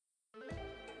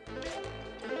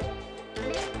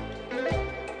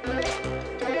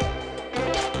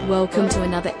Welcome to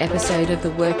another episode of The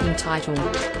Working Title,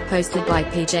 hosted by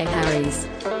PJ Harries.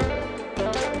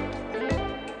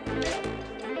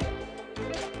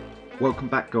 Welcome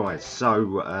back, guys.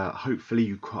 So hopefully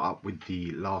you caught up with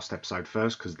the last episode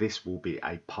first, because this will be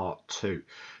a part 2.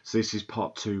 So this is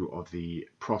part 2 of the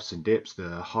profs and dips,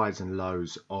 the highs and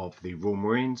lows of the Royal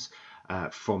Marines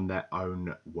from their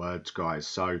own words, guys.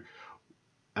 So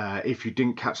if you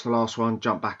didn't catch the last one,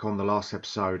 jump back on the last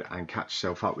episode and catch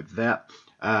yourself up with that.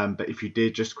 But if you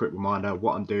did, just a quick reminder,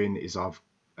 what I'm doing is I've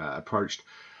approached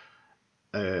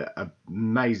an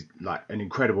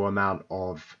incredible amount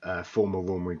of former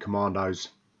Royal Marine Commandos,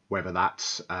 whether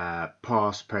that's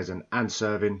past, present and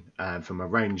serving, from a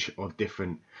range of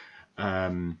different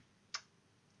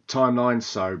timelines,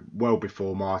 so well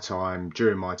before my time,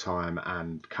 during my time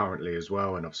and currently as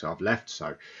well, and obviously I've left,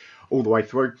 so all the way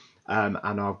through, and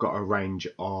I've got a range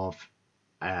of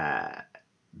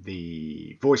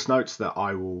the voice notes that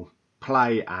I will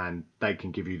play, and they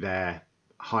can give you their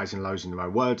highs and lows in their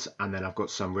own words, and then I've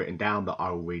got some written down that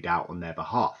I will read out on their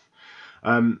behalf.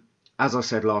 As I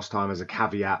said last time, as a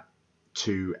caveat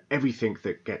to everything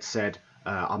that gets said,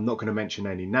 I'm not going to mention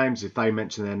any names. If they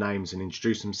mention their names and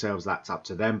introduce themselves, that's up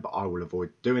to them, but I will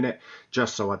avoid doing it,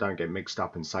 just so I don't get mixed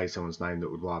up and say someone's name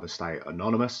that would rather stay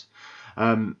anonymous.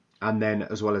 And then,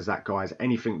 as well as that, guys,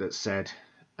 anything that's said,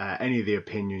 any of the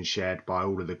opinions shared by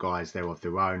all of the guys, they're of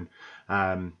their own.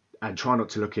 And try not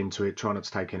to look into it, try not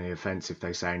to take any offence if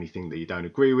they say anything that you don't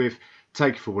agree with.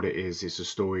 Take it for what it is. It's a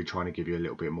story trying to give you a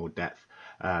little bit more depth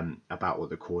about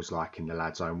what the Corps is like in the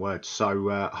lad's own words.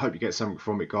 So I hope you get something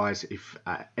from it, guys. If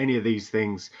any of these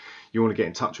things you want to get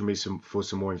in touch with me for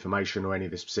some more information or any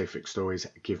of the specific stories,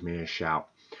 give me a shout.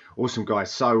 Awesome, guys.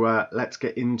 So let's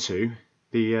get into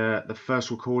the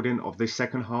first recording of this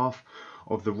second half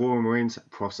of the Royal Marines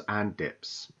Profs and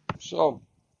Dips. So,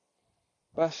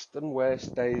 best and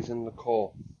worst days in the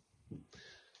Corps.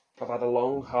 I've had a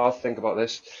long, hard think about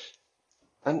this,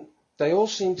 and they all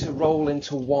seem to roll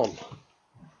into one.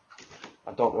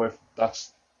 I don't know if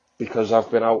that's because I've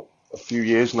been out a few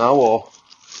years now, or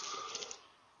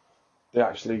they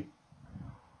actually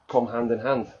come hand in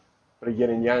hand, but a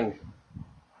yin and yang.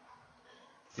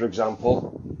 For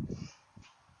example,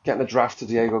 getting a draft to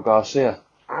Diego Garcia,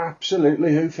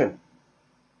 absolutely hoofing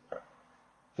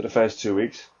for the first 2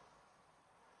 weeks.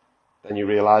 Then you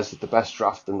realise that the best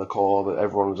draft in the Corps that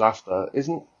everyone was after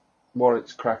isn't what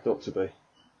it's cracked up to be.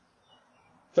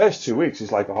 First 2 weeks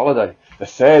is like a holiday. The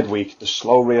third week, the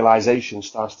slow realisation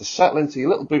starts to settle into your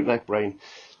little bootneck brain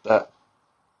that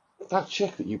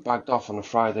chick that you bagged off on a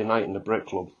Friday night in the Brit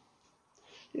Club,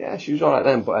 yeah, she was alright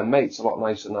then, but her mate's a lot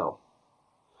nicer now.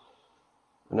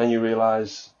 And then you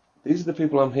realise, these are the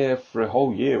people I'm here for a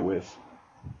whole year with.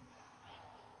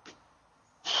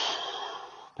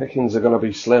 Pickings are going to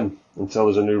be slim until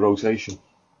there's a new rotation.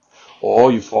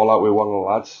 Or you fall out with one of the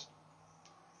lads.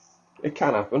 It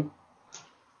can happen.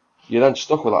 You're then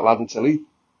stuck with that lad until he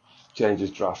changes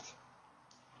draft.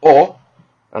 Or,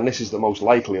 and this is the most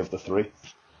likely of the three,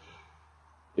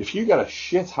 if you get a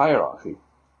shit hierarchy,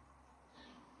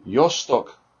 you're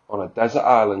stuck on a desert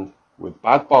island with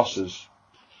bad bosses,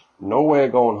 nowhere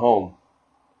going home,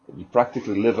 and you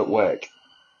practically live at work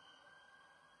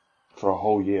for a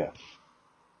whole year.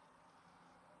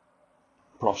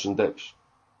 Profs and dips.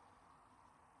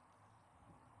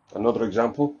 Another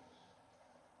example,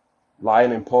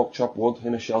 lying in pork chop wood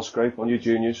in a shell scrape on your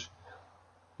juniors.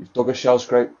 You've dug a shell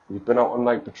scrape, you've been out on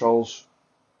night patrols,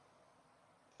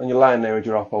 and you're lying there with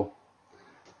your oppo,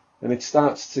 and it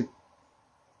starts to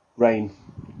rain.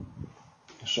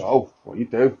 So, what you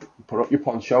do, you put up your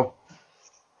poncho,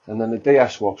 and then the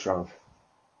DS walks round.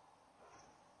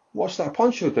 What's that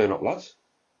poncho doing up, lads?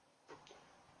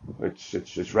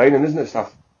 It's raining, isn't it,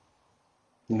 Staff?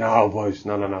 No, boys,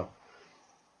 no.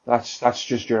 That's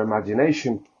just your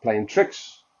imagination playing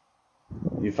tricks.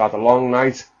 You've had a long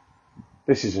night.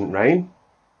 This isn't rain.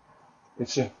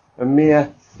 It's a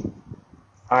mere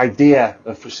idea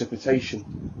of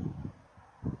precipitation.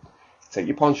 Take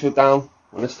your poncho down.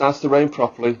 When it starts to rain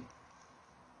properly,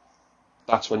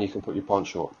 that's when you can put your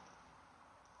poncho on.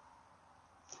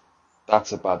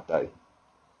 That's a bad day.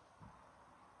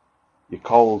 You're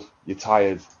cold, you're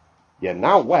tired, you're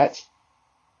now wet,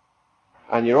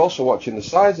 and you're also watching the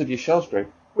sides of your shell scrape,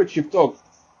 which you've dug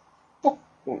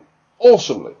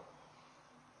awesomely.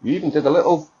 You even did a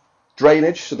little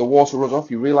drainage so the water runs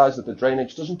off. You realise that the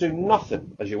drainage doesn't do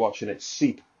nothing as you're watching it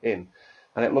seep in,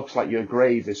 and it looks like your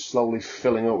grave is slowly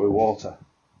filling up with water.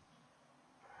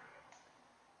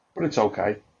 But it's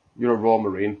okay. You're a raw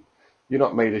marine. You're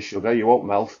not made of sugar. You won't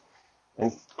melt.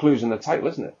 And clue's in the title,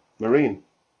 isn't it? Marine.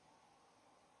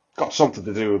 Got something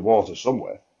to do with water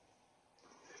somewhere.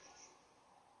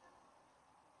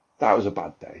 That was a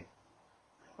bad day.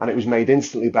 And it was made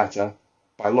instantly better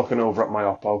by looking over at my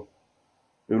Oppo,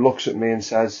 who looks at me and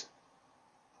says,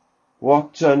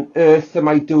 "What on earth am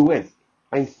I doing?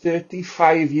 I'm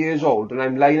 35 years old and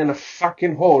I'm laying in a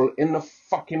fucking hole in the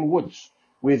fucking woods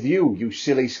with you, you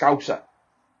silly scouser."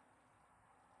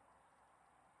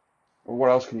 And what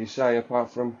else can you say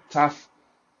apart from, Taff,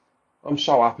 I'm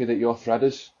so happy that you're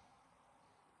threaders,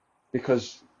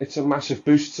 because it's a massive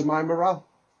boost to my morale.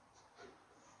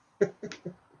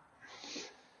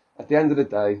 At the end of the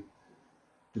day,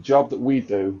 the job that we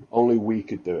do, only we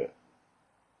could do it.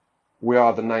 We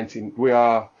are the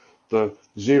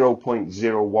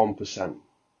 0.01%,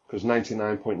 because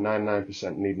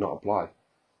 99.99% need not apply.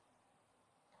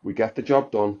 We get the job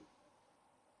done.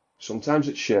 Sometimes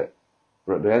it's shit,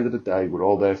 but at the end of the day, we're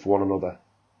all there for one another.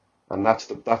 And that's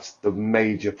the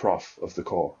major prof of the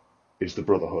Corps, is the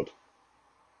brotherhood.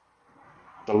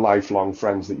 The lifelong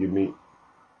friends that you meet.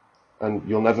 And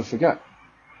you'll never forget.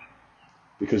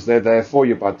 Because they're there for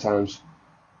your bad times.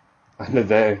 And they're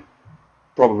there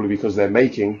probably because they're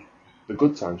making the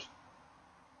good times.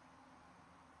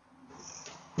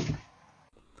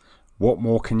 What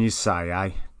more can you say,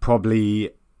 eh?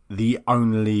 Probably the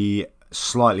only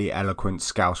slightly eloquent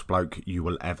Scouse bloke you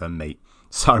will ever meet.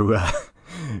 So,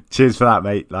 cheers for that,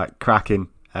 mate. Like, cracking.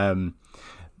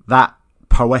 That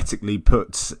poetically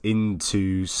puts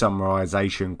into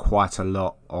summarisation quite a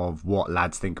lot of what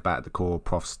lads think about the Corps,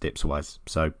 profs, dips wise.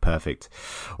 So perfect.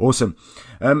 Awesome.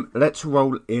 Let's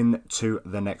roll into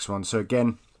the next one. So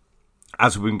again,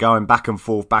 as we've been going back and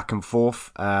forth,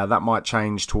 that might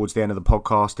change towards the end of the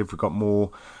podcast if we've got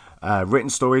more written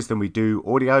stories than we do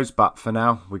audios, but for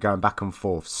now we're going back and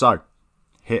forth. So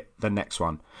hit the next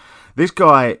one. This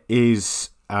guy is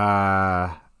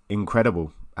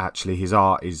incredible. Actually, his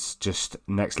art is just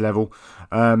next level.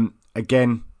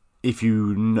 Again, if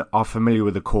you are familiar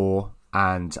with the Corps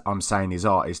and I'm saying his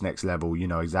art is next level, you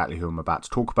know exactly who I'm about to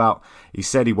talk about. He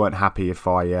said he weren't happy if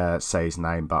I say his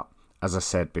name, but as I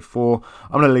said before,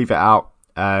 I'm going to leave it out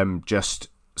just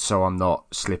so I'm not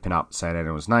slipping up saying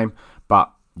anyone's name.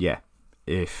 But yeah,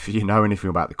 if you know anything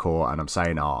about the Corps and I'm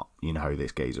saying art, you know who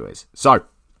this geezer is. So,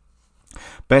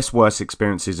 best worst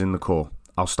experiences in the Corps.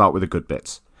 I'll start with the good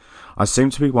bits. I seem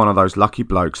to be one of those lucky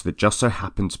blokes that just so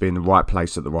happened to be in the right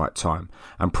place at the right time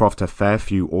and profed a fair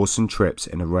few awesome trips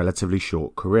in a relatively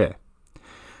short career.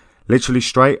 Literally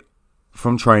straight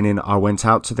from training, I went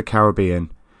out to the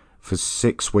Caribbean for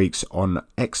 6 weeks on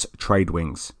ex-trade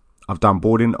wings. I've done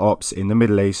boarding ops in the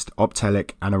Middle East,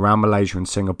 Optelic and around Malaysia and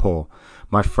Singapore.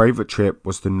 My favourite trip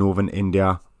was to northern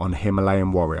India on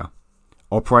Himalayan Warrior,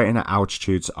 operating at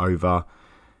altitudes over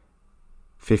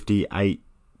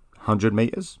 5,800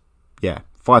 metres. Yeah,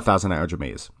 5,800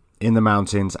 metres in the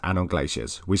mountains and on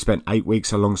glaciers. We spent 8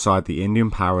 weeks alongside the Indian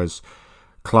Paras,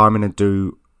 climbing and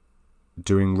doing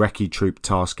recce troop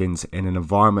taskings in an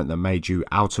environment that made you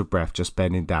out of breath just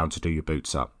bending down to do your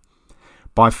boots up.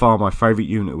 By far my favourite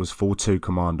unit was 4-2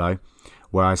 Commando,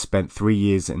 where I spent 3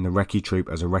 years in the recce troop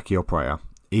as a recce operator,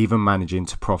 even managing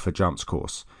to prof a jumps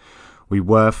course. We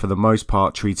were for the most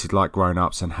part treated like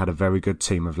grown-ups and had a very good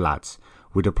team of lads.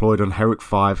 We deployed on Herrick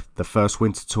 5, the first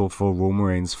winter tour for Royal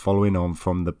Marines, following on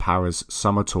from the Paras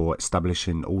summer tour,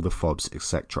 establishing all the FOBs,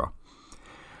 etc.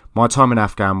 My time in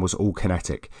Afghan was all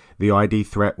kinetic. The IED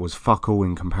threat was fuck all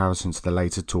in comparison to the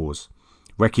later tours.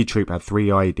 Recce Troop had 3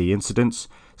 IED incidents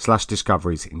 /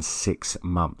 discoveries in 6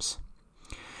 months.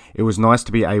 It was nice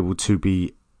to be able to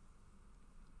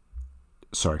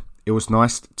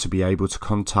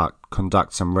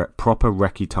conduct some proper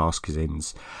recce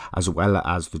taskings as well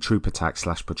as the troop attacks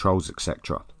 / patrols,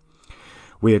 etc.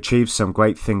 We achieved some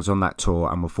great things on that tour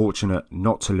and were fortunate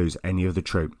not to lose any of the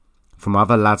troop. From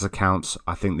other lads' accounts,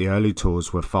 I think the early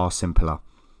tours were far simpler.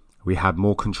 We had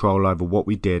more control over what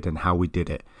we did and how we did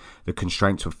it. The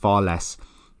constraints were far less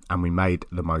and we made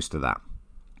the most of that.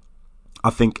 I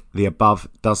think the above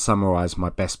does summarise my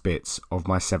best bits of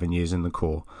my 7 years in the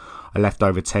Corps. I left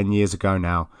over 10 years ago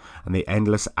now, and the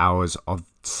endless hours of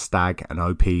stag and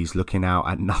OPs looking out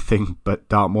at nothing but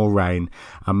Dartmoor rain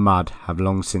and mud have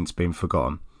long since been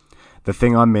forgotten. The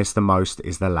thing I miss the most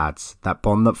is the lads, that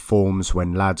bond that forms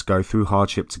when lads go through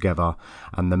hardship together,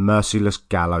 and the merciless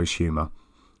gallows humour.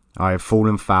 I have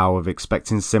fallen foul of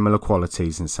expecting similar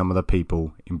qualities in some of the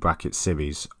people, in brackets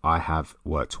civvies, I have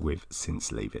worked with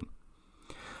since leaving.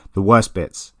 The worst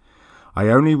bits. I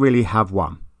only really have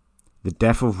one. The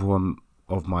death of one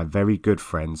of my very good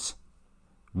friends,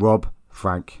 Rob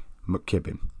Frank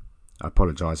McKibbin. I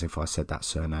apologise if I said that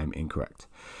surname incorrect.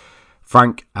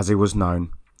 Frank, as he was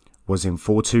known, was in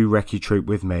 4-2 recce troop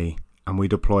with me and we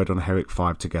deployed on Herrick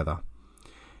 5 together.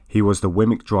 He was the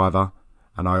Wimmick driver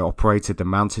and I operated the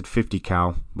mounted 50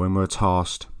 cal when we were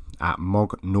tasked at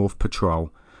Mog North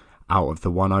Patrol out of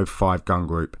the 105 gun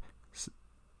group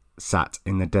sat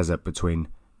in the desert between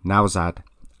Nowzad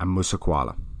and Musa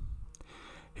Qala.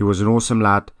 He was an awesome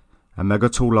lad, a mega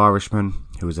tall Irishman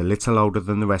who was a little older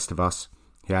than the rest of us.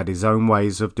 He had his own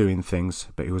ways of doing things,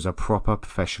 but he was a proper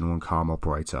professional and calm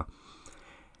operator.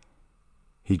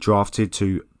 He drafted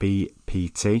to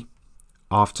BPT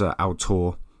after our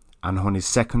tour, and on his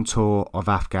second tour of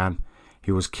Afghan,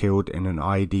 he was killed in an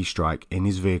IED strike in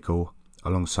his vehicle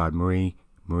alongside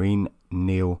Marine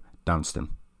Neil Dunstan.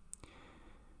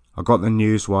 I got the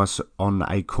news whilst on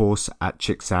a course at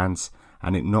Chicksands,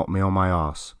 and it knocked me on my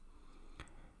arse.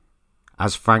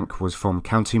 As Frank was from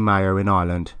County Mayo in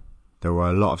Ireland, there were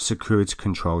a lot of security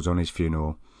controls on his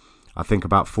funeral. I think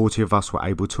about 40 of us were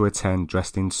able to attend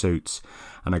dressed in suits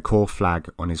and a Corps flag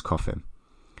on his coffin.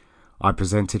 I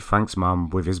presented Frank's mum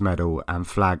with his medal and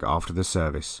flag after the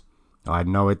service. I had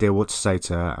no idea what to say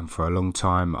to her, and for a long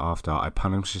time after I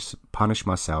punished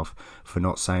myself for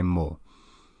not saying more.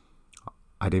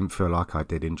 I didn't feel like I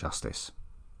did injustice.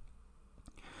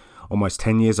 Almost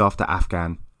 10 years after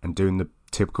Afghan, and doing the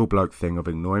typical bloke thing of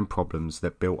ignoring problems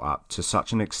that built up to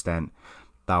such an extent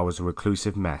that I was a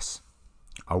reclusive mess,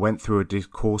 I went through a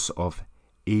course of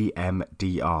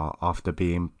EMDR after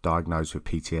being diagnosed with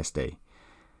PTSD.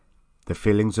 The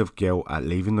feelings of guilt at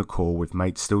leaving the Corps with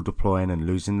mates still deploying and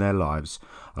losing their lives,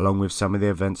 along with some of the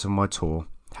events of my tour,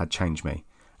 had changed me,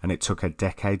 and it took a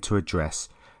decade to address,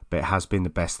 but it has been the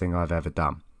best thing I've ever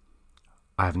done.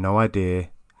 I have no idea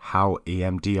how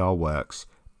EMDR works,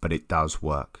 but it does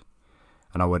work,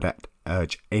 and I would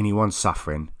urge anyone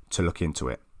suffering to look into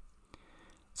it.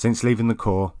 Since leaving the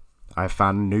Corps, I have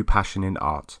found a new passion in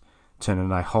art.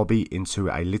 Turning a hobby into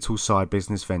a little side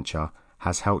business venture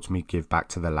has helped me give back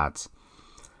to the lads.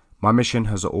 My mission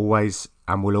has always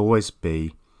and will always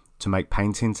be to make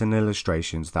paintings and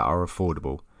illustrations that are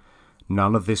affordable.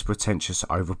 None of this pretentious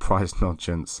overpriced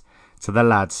nonsense, to the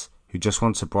lads who just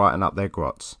want to brighten up their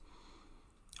grots.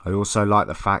 I also like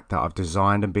the fact that I've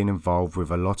designed and been involved with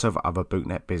a lot of other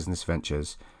bootnet business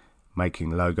ventures,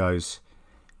 making logos,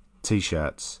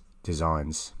 t-shirts,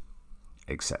 designs,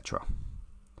 etc.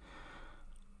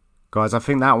 Guys, I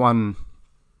think that one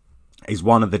is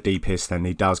one of the deepest, and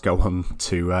he does go on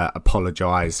to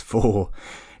apologise for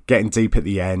getting deep at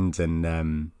the end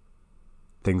and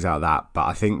things like that. But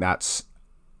I think that's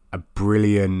a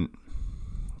brilliant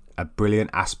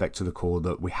aspect to the Corps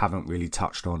that we haven't really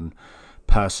touched on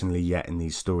personally yet in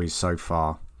these stories so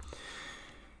far.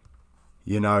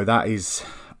 You know, that is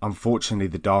unfortunately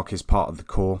the darkest part of the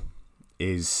Corps,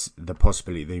 is the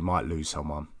possibility that you might lose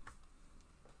someone.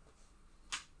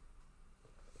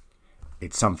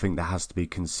 It's something that has to be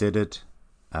considered,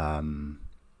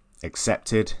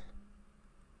 accepted,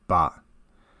 but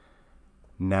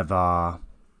never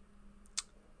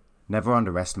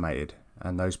underestimated,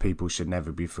 and those people should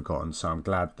never be forgotten. So I'm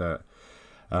glad that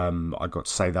I got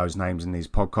to say those names in these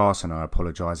podcasts, and I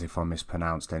apologise if I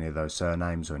mispronounced any of those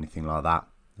surnames or anything like that.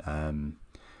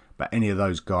 But any of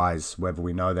those guys, whether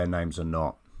we know their names or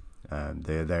not,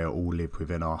 they all live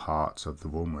within our hearts of the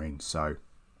Royal Marines. So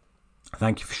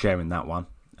thank you for sharing that one.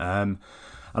 And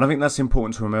I think that's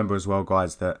important to remember as well,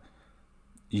 guys, that,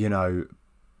 you know,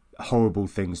 horrible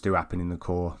things do happen in the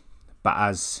Corps. But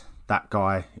as that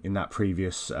guy in that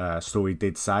previous story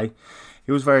did say,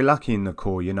 he was very lucky in the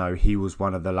Corps. You know, he was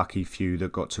one of the lucky few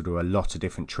that got to do a lot of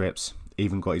different trips,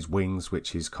 even got his wings,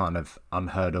 which is kind of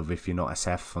unheard of if you're not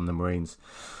SF from the Marines.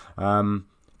 So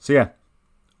yeah,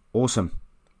 awesome.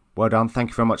 Well done.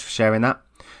 Thank you very much for sharing that.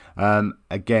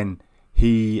 Again,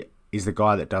 he is the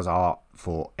guy that does art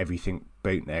for everything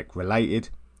bootneck related.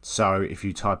 So if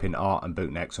you type in art and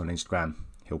bootnecks on Instagram,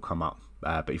 he'll come up.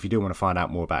 But if you do want to find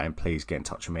out more about him, please get in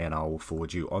touch with me and I will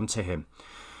forward you on to him.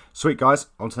 Sweet, guys.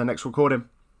 On to the next recording.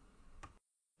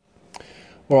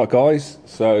 Alright guys,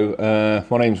 so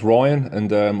my name's Ryan,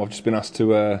 and I've just been asked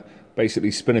to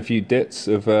basically spin a few dits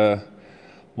of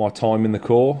my time in the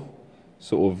Corps,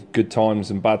 sort of good times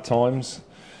and bad times.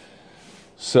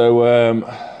 So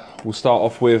we'll start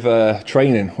off with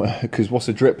training, because what's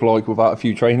a drip like without a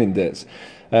few training dits?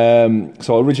 So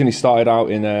I originally started out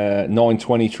in a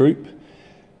 920 troop,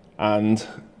 and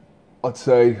I'd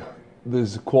say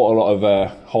there's quite a lot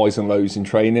of highs and lows in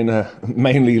training,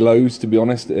 mainly lows to be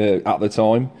honest, at the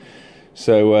time.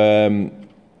 So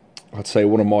I'd say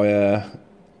one of my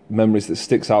memories that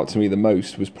sticks out to me the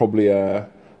most was probably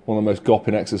one of the most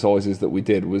gopping exercises that we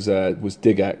did was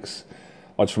Dig-X.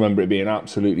 I just remember it being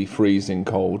absolutely freezing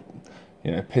cold,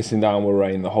 you know, pissing down with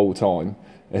rain the whole time,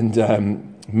 and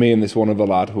me and this one other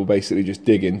lad were basically just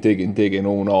digging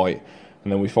all night,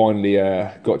 And then we finally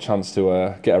got a chance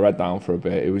to get our head down for a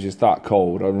bit. It was just that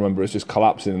cold. I remember us just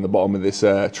collapsing in the bottom of this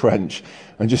trench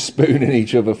and just spooning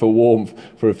each other for warmth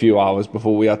for a few hours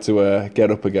before we had to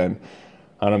get up again.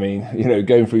 And I mean, you know,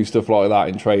 going through stuff like that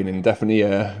in training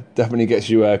definitely gets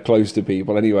you close to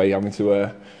people. Anyway, having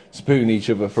to spoon each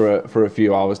other for a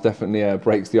few hours definitely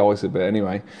breaks the ice a bit.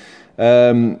 Anyway,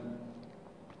 oh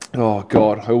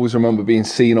God, I always remember being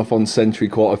seen off on sentry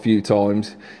quite a few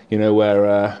times. You know,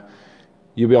 where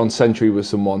you'll be on sentry with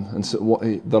someone, and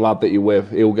the lad that you're with,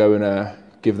 he'll go and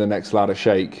give the next lad a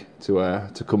shake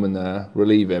to come and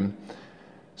relieve him.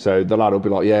 So the lad will be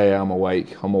like, yeah, I'm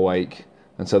awake.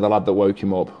 And so the lad that woke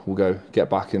him up will go get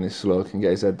back in his slug and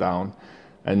get his head down.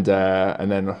 And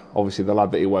then obviously the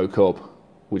lad that he woke up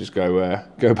will just go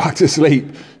back to sleep.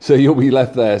 So you'll be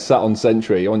left there sat on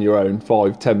sentry on your own.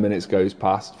 5-10 minutes goes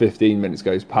past, 15 minutes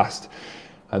goes past.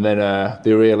 And then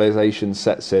the realisation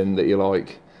sets in that you're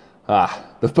like,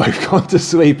 they've both gone to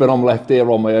sleep and I'm left here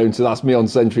on my own. So that's me on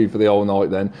sentry for the whole night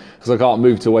then, because I can't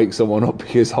move to wake someone up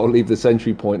because I'll leave the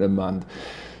sentry point unmanned.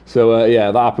 So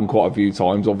yeah, that happened quite a few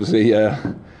times. Obviously,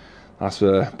 that's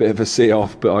a bit of a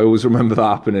see-off, but I always remember that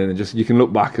happening. And just, you can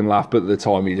look back and laugh, but at the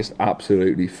time you just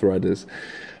absolutely thread us.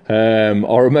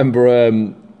 I remember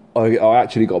I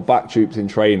actually got back trooped in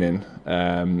training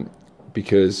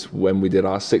because when we did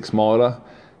our 6 miler,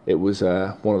 it was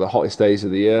one of the hottest days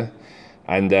of the year.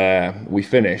 And we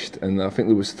finished, and I think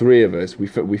there was 3 of us. We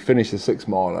finished the 6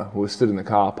 miler. We were stood in the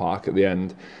car park at the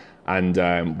end,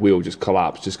 and we all just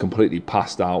collapsed, just completely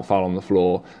passed out, fell on the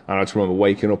floor. And I just remember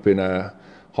waking up in a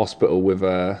hospital with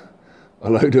a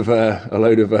load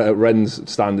of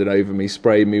wrens standing over me,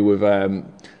 spraying me with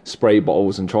spray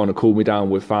bottles and trying to cool me down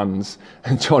with fans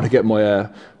and trying to get my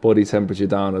body temperature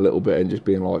down a little bit, and just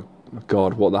being like,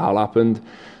 God, what the hell happened?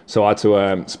 So I had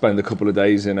to spend a couple of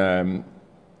days in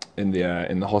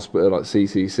the hospital at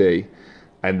CCC,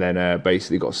 and then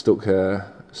basically got stuck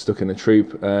in a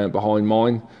troop behind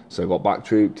mine. So I got back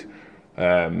trooped.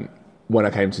 When I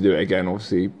came to do it again,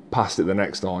 obviously passed it the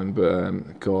next time,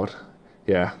 but God,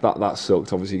 yeah, that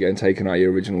sucked. Obviously getting taken out of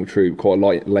your original troop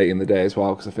quite late in the day as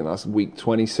well, because I think that's week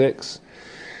 26.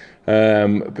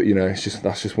 But you know,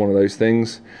 that's just one of those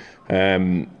things.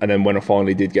 And then when I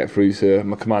finally did get through to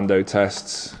my commando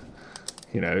tests,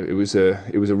 you know, it was a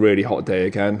really hot day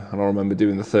again, and I remember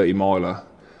doing the 30 miler,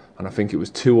 and I think it was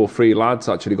 2 or 3 lads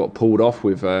actually got pulled off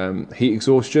with heat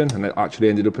exhaustion, and it actually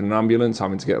ended up in an ambulance,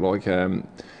 having to get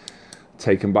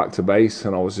taken back to base.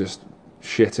 And I was just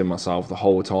shitting myself the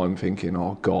whole time, thinking,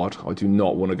 oh God, I do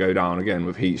not want to go down again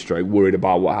with heat stroke, worried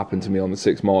about what happened to me on the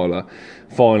 6 miler.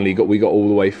 Finally we got all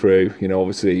the way through, you know,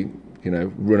 obviously, you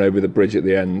know, run over the bridge at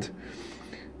the end.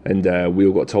 And we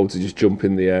all got told to just jump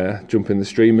in the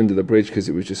stream under the bridge, because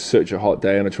it was just such a hot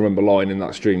day. And I just remember lying in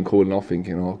that stream, cooling off,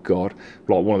 thinking, oh God,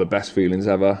 like one of the best feelings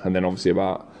ever. And then obviously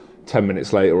about 10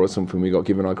 minutes later or something, we got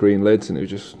given our green lids, and it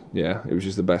was just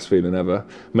the best feeling ever.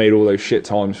 Made all those shit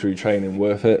times through training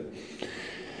worth it.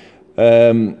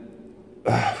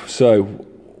 So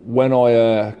when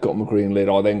I got my green lid,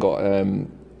 I then got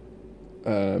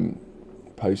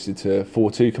posted to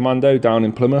 4-2 Commando down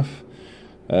in Plymouth.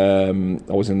 I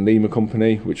was in Lima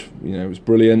Company, which, you know, was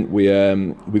brilliant. We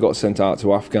got sent out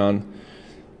to Afghan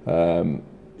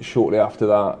shortly after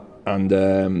that,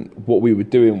 and what we were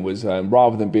doing was,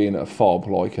 rather than being at a FOB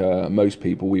like most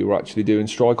people, we were actually doing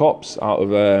strike ops out of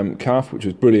CAF, which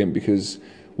was brilliant, because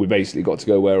we basically got to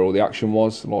go where all the action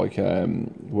was, like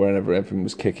wherever everything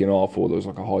was kicking off, or there was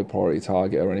like a high priority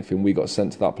target or anything. We got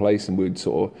sent to that place, and we'd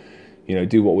sort of, you know,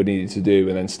 do what we needed to do,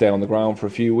 and then stay on the ground for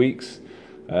a few weeks.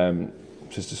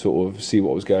 Just to sort of see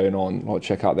what was going on, like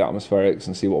check out the atmospherics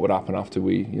and see what would happen after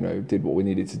we, you know, did what we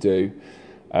needed to do.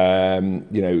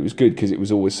 You know, it was good because it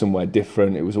was always somewhere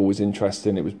different. It was always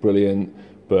interesting. It was brilliant.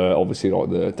 But obviously, like,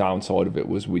 the downside of it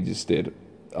was we just did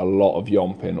a lot of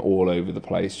yomping all over the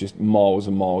place, just miles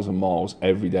and miles and miles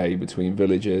every day between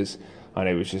villages. And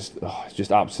it was just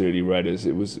absolutely redders.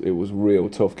 It was real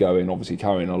tough going, obviously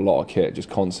carrying a lot of kit, just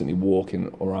constantly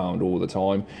walking around all the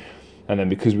time. And then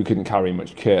because we couldn't carry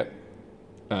much kit,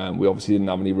 we obviously didn't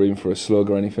have any room for a slug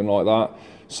or anything like that.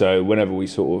 So whenever we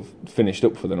sort of finished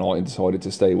up for the night and decided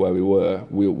to stay where we were,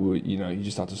 you know, you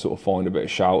just had to sort of find a bit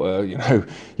of shelter. You know,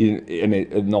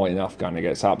 at night in Afghan it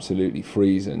gets absolutely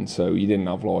freezing, so you didn't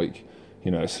have, like,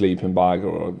 you know, a sleeping bag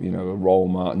or, you know, a roll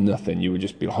mat, nothing. You would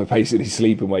just be like basically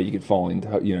sleeping where you could find.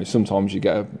 You know, sometimes you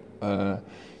get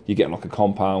like a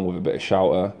compound with a bit of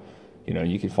shelter. You know,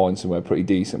 you could find somewhere pretty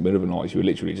decent, but other nights you were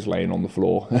literally just laying on the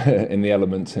floor in the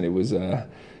elements, and it was,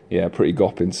 pretty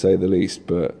gopping to say the least.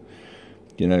 But,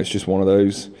 you know, it's just one of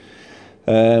those.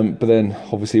 But then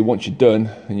obviously once you're done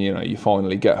and you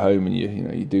finally get home and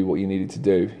you do what you needed to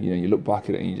do, you look back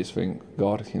at it and you just think,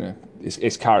 God,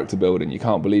 it's character building. You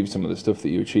can't believe some of the stuff that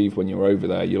you achieved when you were over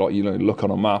there. You look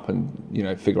on a map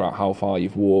and figure out how far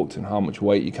you've walked and how much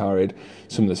weight you carried,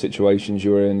 some of the situations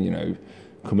you're in,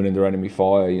 coming under enemy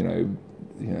fire,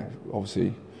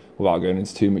 obviously without going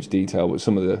into too much detail, but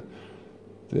some of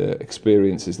the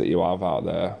experiences that you have out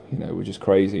there, were just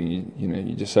crazy.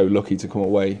 You're just so lucky to come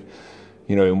away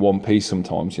in one piece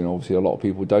sometimes. Obviously a lot of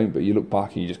people don't, but you look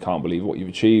back and you just can't believe what you've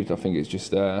achieved. I think it's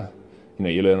just, you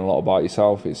learn a lot about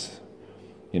yourself. It's,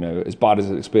 as bad as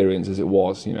an experience as it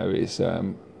was, it's,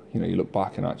 you look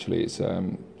back and actually it's,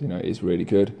 it's really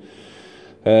good.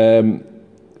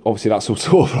 Obviously that's sort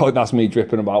of like, that's me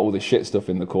dripping about all this shit stuff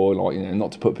in the Corps, like,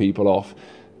 not to put people off,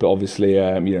 but obviously,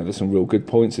 there's some real good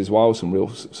points as well, some real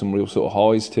sort of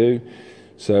highs too.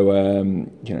 So,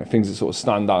 things that sort of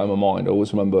stand out in my mind. I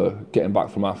always remember getting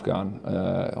back from Afghan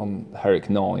on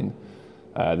Herrick 9,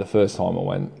 the first time I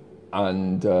went,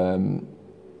 and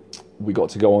we got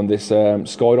to go on this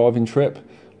skydiving trip,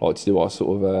 like to do our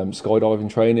sort of skydiving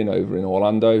training over in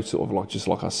Orlando, sort of like just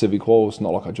like our civic course,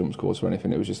 not like our jumps course or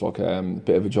anything. It was just like a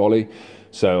bit of a jolly.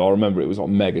 So I remember it was like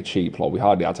mega cheap, like we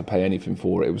hardly had to pay anything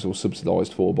for it. It was all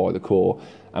subsidised for by the Corps,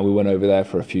 and we went over there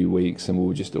for a few weeks and we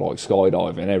were just like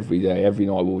skydiving every day, every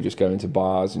night. We were just going to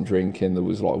bars and drinking. There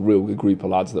was like a real good group of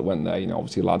lads that went there,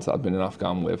 obviously lads that I'd been in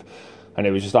Afghan with, and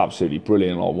it was just absolutely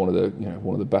brilliant. Like one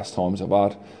of the best times I've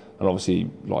had. And obviously,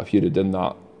 like if you'd have done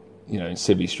that, in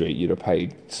Civvy Street, you'd have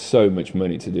paid so much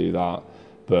money to do that.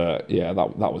 But yeah,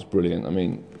 that was brilliant. I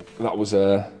mean, that was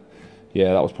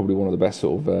probably one of the best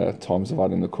sort of times I've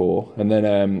had in the Corps. And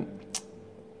then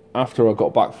after I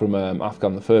got back from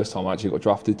Afghan the first time, I actually got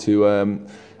drafted to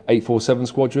 847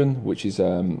 Squadron, which is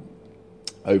over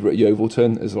at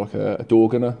Yeovilton as like a door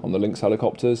gunner on the Lynx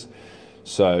helicopters.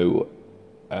 So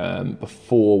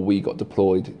before we got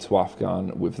deployed to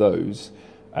Afghan with those,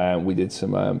 we did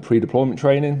some pre-deployment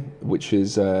training, which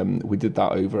is we did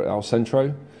that over at El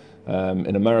Centro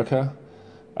in America,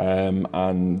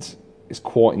 and it's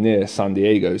quite near San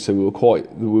Diego. So we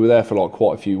were there for like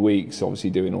quite a few weeks, obviously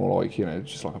doing all like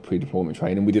just like a pre-deployment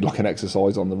training. We did like an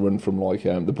exercise on the run from like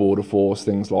the border force,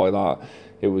 things like that.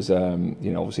 It was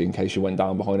obviously in case you went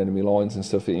down behind enemy lines and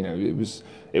stuff.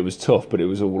 It was tough, but it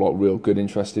was all like real good,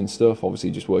 interesting stuff.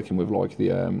 Obviously, just working with like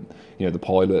the the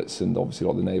pilots and obviously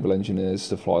like the naval engineers,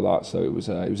 stuff like that. So it was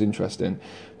interesting.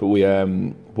 But we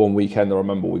one weekend I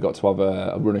remember we got to have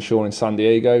a run ashore in San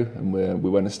Diego, and we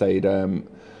went and stayed.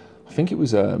 I think it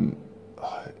was an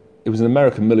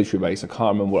American military base. I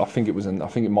can't remember. I think it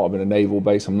might have been a naval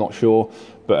base. I'm not sure.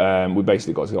 But we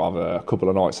basically got to go have a couple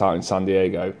of nights out in San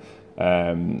Diego.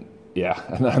 And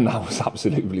that was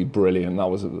absolutely brilliant. That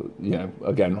was,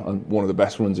 again, one of the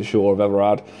best runs ashore I've ever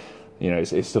had.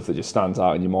 It's stuff that just stands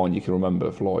out in your mind. You can remember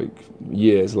for like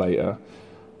years later.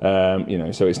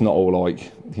 So it's not all like,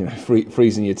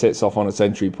 freezing your tits off on a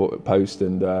sentry post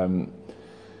and,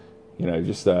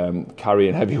 just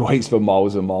carrying heavy weights for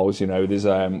miles and miles.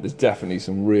 There's definitely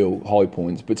some real high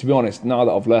points. But to be honest, now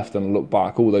that I've left and I look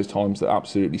back, all those times that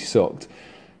absolutely sucked,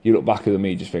 you look back at them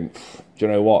and you just think, do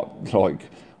you know what? Like,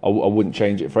 I wouldn't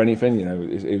change it for anything.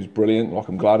 It was brilliant. Like,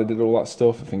 I'm glad I did all that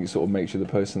stuff. I think it sort of makes you the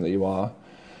person that you are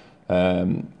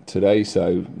today.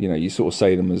 So, you sort of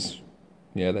say them as,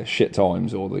 they're shit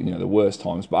times or the worst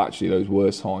times. But actually, those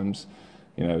worst times,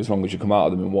 as long as you come out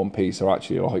of them in one piece, are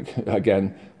actually like,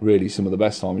 again, really some of the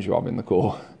best times you have in the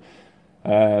Corps.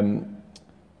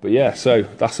 But yeah, so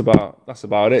that's about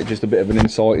it. Just a bit of an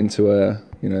insight into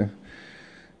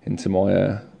into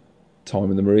my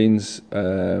time in the Marines.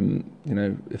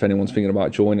 If anyone's thinking about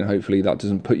joining, hopefully that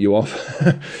doesn't put you off.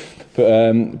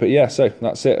 but yeah, so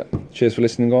that's it. Cheers for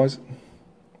listening, guys.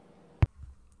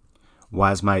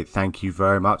 Waz, mate, thank you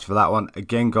very much for that one.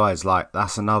 Again, guys, like,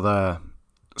 that's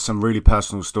some really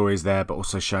personal stories there, but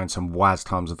also showing some Waz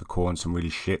times of the Corps and some really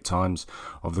shit times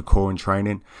of the Corps in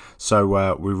training. So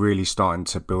we're really starting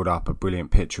to build up a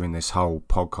brilliant picture in this whole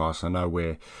podcast. I know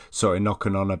we're sort of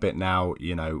knocking on a bit now,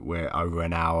 we're over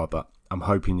an hour, but I'm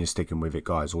hoping you're sticking with it,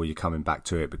 guys, or you're coming back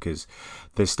to it, because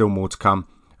there's still more to come,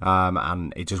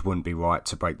 and it just wouldn't be right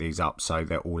to break these up so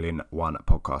they're all in one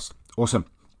podcast. Awesome.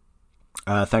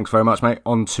 Thanks very much, mate.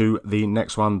 On to the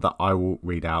next one that I will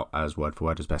read out as word for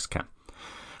word as best I can.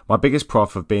 My biggest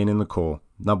prof of being in the Corps: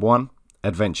 number one,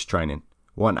 adventure training.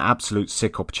 What an absolute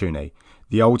sick opportunity.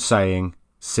 The old saying,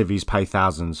 civvies pay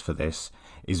thousands for this,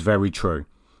 is very true.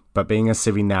 But being a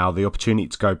civvy now, the opportunity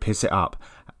to go piss it up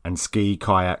and ski,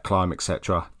 kayak, climb,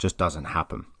 etc. just doesn't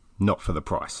happen. Not for the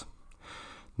price.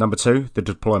 Number two, the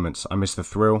deployments. I miss the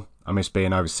thrill, I miss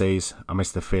being overseas. I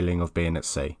miss the feeling of being at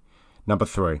sea. Number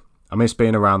 3, I miss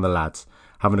being around the lads.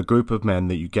 Having a group of men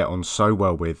that you get on so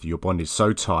well with, your bond is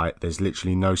so tight, there's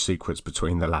literally no secrets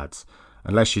between the lads.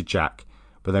 Unless you're Jack,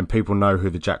 but then people know who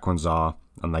the Jack ones are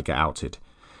and they get outed.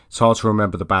 It's hard to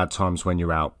remember the bad times when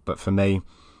you're out, but for me,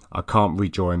 I can't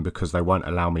rejoin because they won't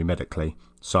allow me medically,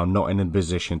 so I'm not in a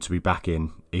position to be back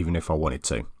in, even if I wanted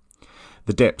to.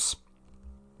 The dips.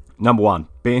 Number 1,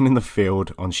 being in the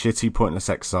field on shitty, pointless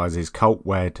exercises, cold,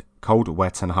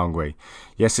 wet and hungry.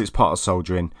 Yes, it's part of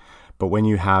soldiering, but when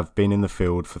you have been in the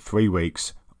field for 3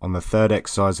 weeks, on the 3rd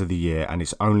exercise of the year, and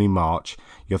it's only March,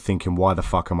 you're thinking, why the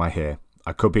fuck am I here?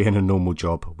 I could be in a normal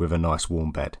job with a nice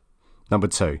warm bed. Number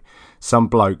 2, some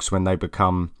blokes, when they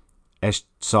become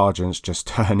sergeants, just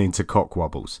turn into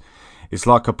cockwobbles. It's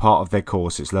like a part of their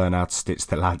course, it's learn how to stitch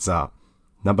the lads up.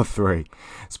 Number 3,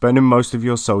 spending most of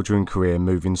your soldiering career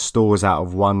moving stores out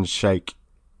of one shake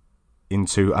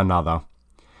into another,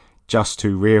 just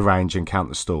to rearrange and count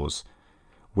the stores,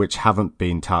 which haven't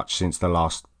been touched since the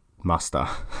last muster.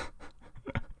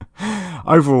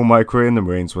 Overall, my career in the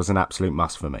Marines was an absolute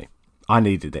must for me. I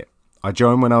needed it. I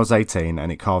joined when I was 18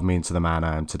 and it carved me into the man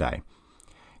I am today.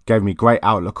 Gave me great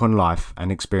outlook on life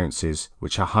and experiences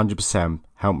which 100%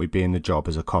 helped me be in the job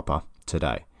as a copper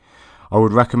today. I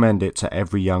would recommend it to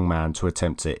every young man to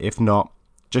attempt it. If not,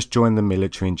 just join the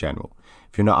military in general.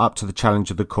 If you're not up to the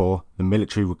challenge of the Corps, the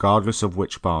military, regardless of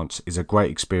which branch, is a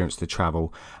great experience to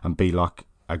travel and be like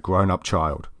a grown-up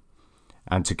child.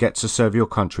 And to get to serve your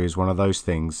country is one of those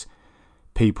things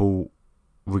people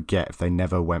would get if they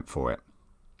never went for it.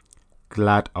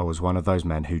 Glad I was one of those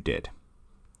men who did.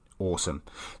 Awesome.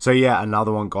 So yeah,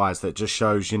 another one, guys, that just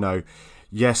shows,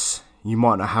 yes, you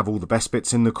might not have all the best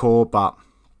bits in the Corps, but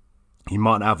you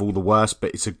might not have all the worst,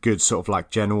 but it's a good sort of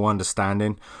like general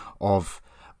understanding of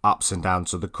ups and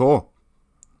downs of the Corps.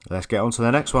 Let's get on to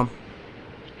the next one.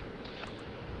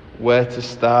 Where to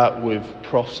start with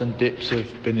profs and dips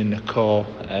have been in the Corps.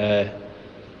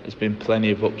 There's been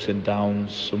plenty of ups and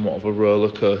downs, somewhat of a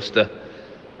roller coaster.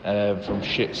 From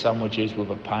shit sandwiches with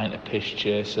a pint of piss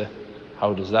chaser,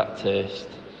 how does that taste,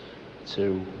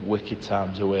 to wicked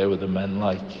times away with the men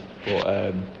like.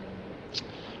 But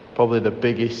probably the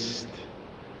biggest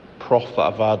prof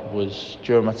that I've had was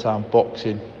during my time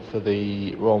boxing for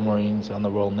the Royal Marines and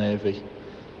the Royal Navy.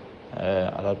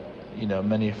 I had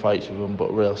many fights with them,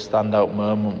 but a real standout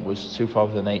moment was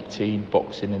 2018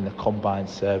 boxing in the Combined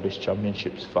Service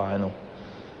Championships final.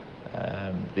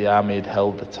 The Army had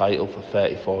held the title for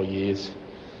 34 years,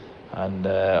 and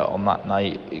on that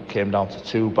night it came down to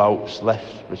 2 bouts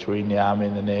left between the Army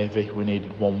and the Navy. We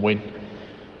needed 1 win,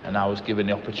 and I was given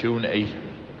the opportunity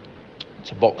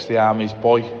to box the Army's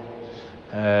boy.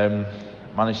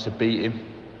 Managed to beat him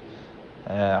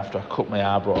after I cut my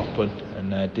arbor open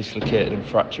and dislocated and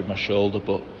fractured my shoulder,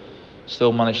 but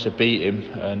still managed to beat him,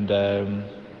 and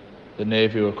the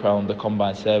Navy were crowned the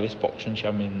Combined Service Boxing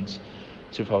Champions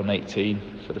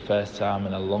 2018 for the first time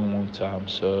in a long time.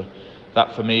 So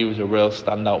that for me was a real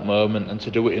standout moment, and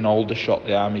to do it in Aldershot,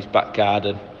 the Army's back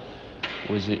garden,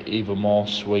 was even more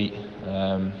sweet.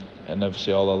 And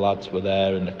obviously all the lads were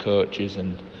there, and the coaches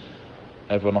and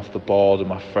everyone off the board, and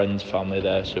my friends' family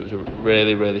there. So it was a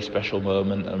really, really special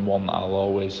moment, and one that I'll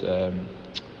always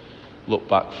look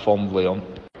back fondly on.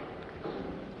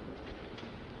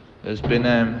 There's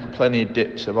been plenty of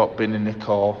dips about being in the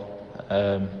Corps.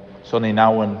 It's only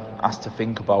now when asked to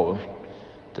think about them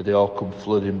that they all come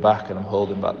flooding back, and I'm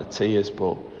holding back the tears.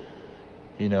 But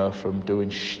from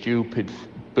doing stupid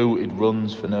booted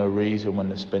runs for no reason when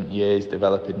they've spent years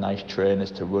developing nice trainers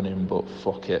to run in, but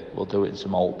fuck it, we'll do it in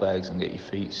some Altbergs and get your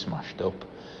feet smashed up,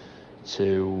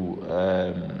 to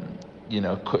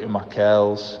cutting my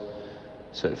curls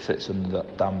so it fits under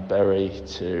that damn berry,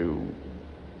 to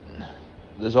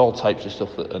there's all types of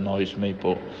stuff that annoys me.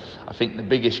 But I think the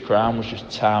biggest crime was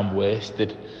just time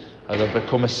wasted. As I've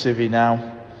become a civvy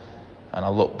now, and I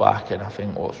look back and I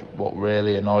think what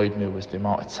really annoyed me was the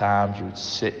amount of times you would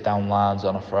sit down lines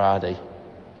on a Friday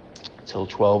till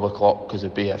 12 o'clock because a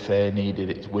BFA needed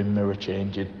its wind mirror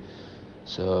changing.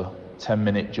 So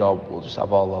 10-minute job, we'll just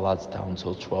have all the lads down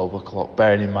till 12 o'clock.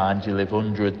 Bearing in mind you live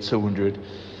 100, 200,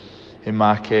 in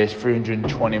my case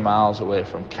 320 miles away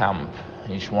from camp,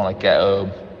 and you just want to get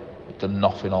home. You've done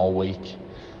nothing all week.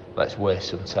 Let's waste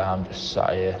some time just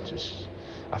sat here.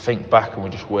 I think back and we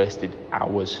just wasted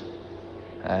hours.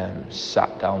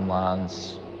 Sat down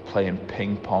lines, playing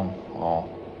ping pong or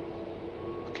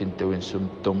fucking doing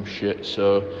some dumb shit.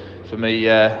 So for me,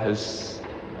 as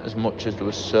much as there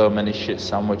was so many shit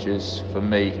sandwiches, for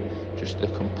me, just the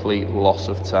complete loss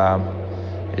of time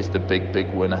is the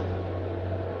big winner.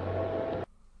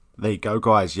 There you go,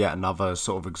 guys. Yet another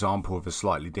sort of example of a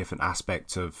slightly different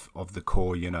aspect of the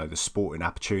core. You know, the sporting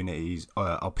opportunities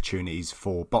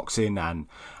for boxing and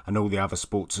all the other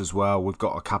sports as well. We've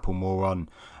got a couple more on.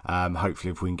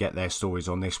 Hopefully, if we can get their stories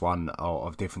on this one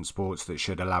of different sports that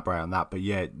should elaborate on that. But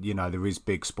yeah, you know, there is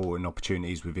big sporting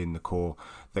opportunities within the core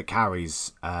that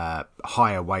carries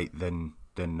higher weight than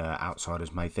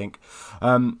outsiders may think.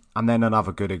 And then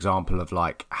another good example of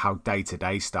like how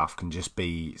day-to-day stuff can just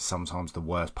be sometimes the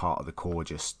worst part of the core,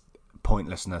 just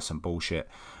pointlessness and bullshit.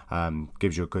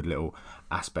 Gives you a good little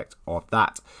aspect of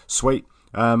that. Sweet.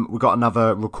 We've got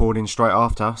another recording straight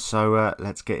after, so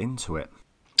let's get into it.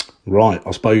 Right,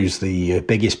 I suppose the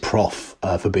biggest prof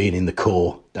for being in the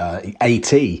core,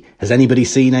 AT. Has anybody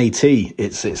seen AT?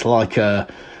 It's like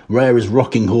rare as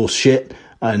rocking horse shit,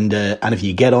 and if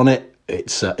you get on it,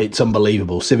 it's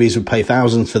unbelievable. Civvies would pay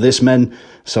thousands for this, men.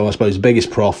 So I suppose the biggest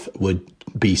prof would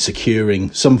be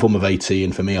securing some form of AT,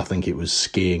 and for me, I think it was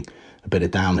skiing, a bit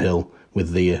of downhill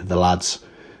with the lads,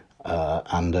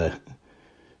 and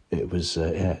it was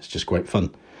it's just great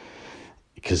fun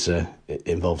because it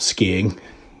involves skiing,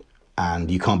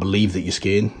 and you can't believe that you're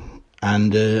skiing,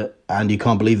 and you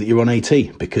can't believe that you're on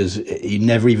AT because you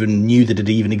never even knew that it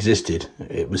even existed.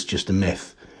 It was just a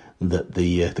myth that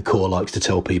the core likes to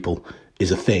tell people is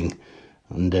a thing,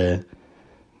 and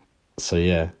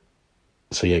so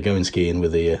going skiing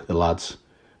with the lads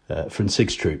from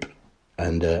Sigs Troop,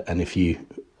 and if you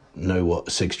know what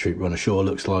a Sigs Troop run ashore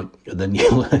looks like, then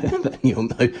you'll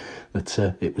know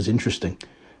that it was interesting,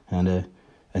 and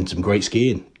some great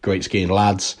skiing,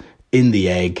 lads in the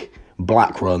egg,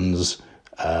 black runs,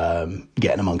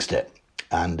 getting amongst it.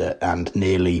 And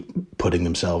nearly putting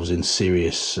themselves in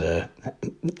serious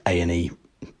A&E,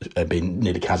 being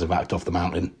nearly casevaced off the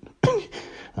mountain,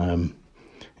 in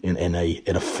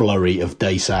a flurry of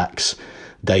day sacks,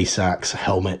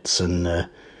 helmets, and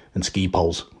ski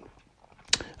poles.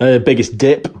 Biggest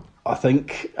dip, I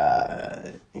think.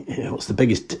 What's the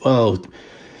biggest? Well,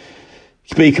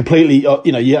 to be completely,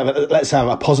 let's have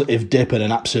a positive dip and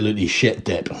an absolutely shit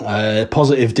dip.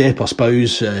 Positive dip, I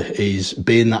suppose, is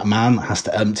being that man that has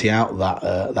to empty out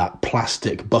that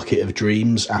plastic bucket of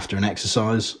dreams after an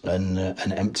exercise and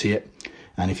empty it.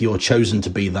 And if you're chosen to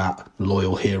be that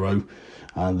loyal hero,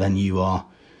 then you are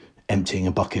emptying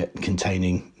a bucket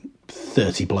containing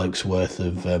 30 blokes worth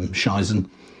of shizen.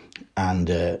 And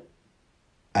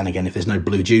again, if there's no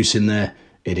blue juice in there,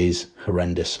 it is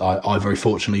horrendous. I very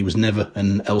fortunately was never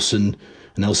an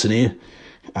Elsoneer,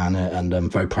 and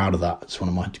I'm very proud of that. It's one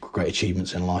of my great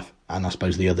achievements in life. And I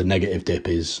suppose the other negative dip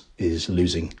is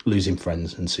losing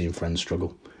friends and seeing friends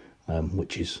struggle,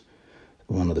 which is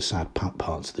one of the sad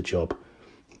parts of the job.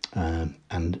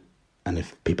 And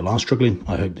if people are struggling,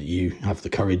 I hope that you have the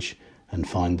courage and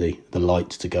find the light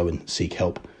to go and seek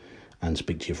help and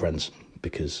speak to your friends,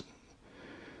 because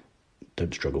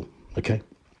don't struggle, okay?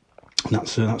 And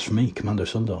that's for me, Commando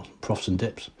Sundar, Profs and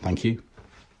Dips. Thank you.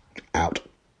 Out.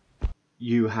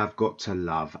 You have got to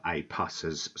love a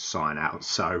pusser's sign out.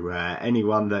 So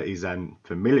anyone that is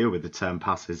familiar with the term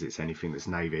pussers, it's anything that's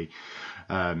Navy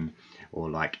or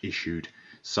like issued.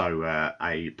 So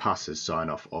a pusser's sign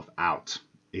off of out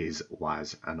is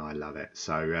wise, and I love it.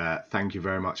 So thank you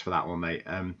very much for that one, mate.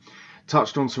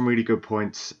 Touched on some really good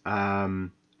points.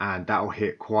 And that'll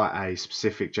hit quite a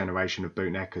specific generation of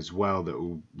bootneck as well that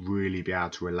will really be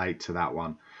able to relate to that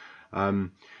one.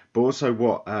 But also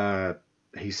what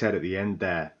he said at the end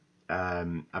there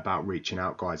about reaching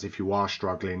out, guys. If you are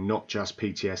struggling, not just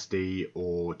PTSD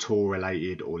or tour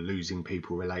related or losing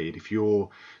people related, if you're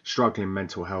struggling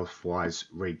mental health wise,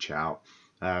 reach out.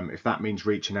 If that means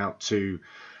reaching out to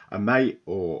a mate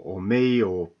or me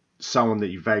or someone that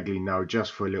you vaguely know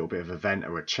just for a little bit of a vent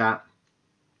or a chat,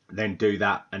 then do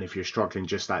that. And if you're struggling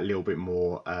just that little bit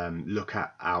more, look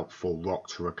out for Rock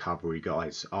to Recovery,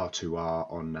 guys. R2R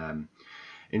on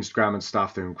Instagram and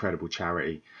stuff. They're an incredible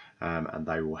charity, and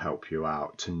they will help you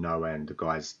out to no end. The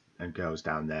guys and girls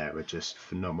down there are just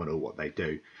phenomenal what they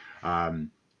do, and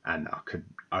I could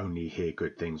only hear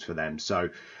good things for them. So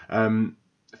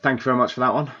thank you very much for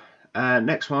that one.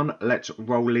 Next one, let's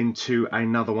roll into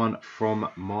another one from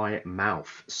my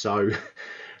mouth. So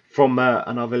from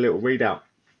another little readout.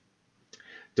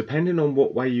 Depending on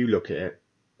what way you look at it,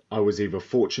 I was either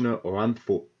fortunate or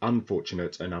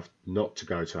unfortunate enough not to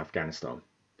go to Afghanistan.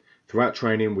 Throughout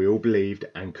training, we all believed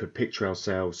and could picture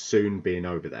ourselves soon being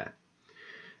over there.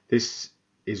 This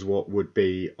is what would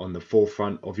be on the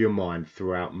forefront of your mind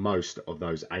throughout most of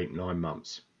those 8-9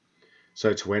 months.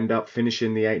 So to end up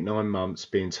finishing the 8-9 months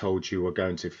being told you were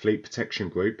going to Fleet Protection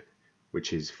Group,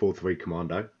 which is 4-3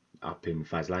 Commando up in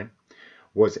Faslane,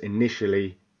 was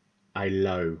initially a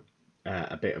low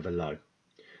a bit of a low.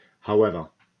 However,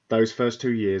 those first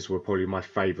 2 years were probably my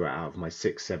favourite out of my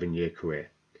 6-7 year career.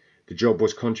 The job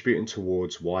was contributing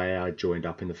towards why I joined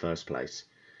up in the first place.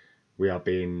 We are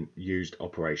being used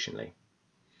operationally.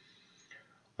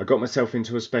 I got myself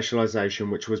into a specialisation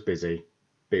which was busy,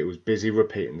 but it was busy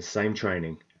repeating the same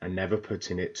training and never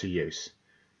putting it to use.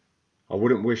 I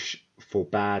wouldn't wish for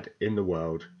bad in the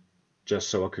world just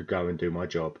so I could go and do my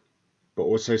job, but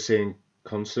also seeing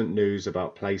constant news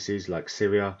about places like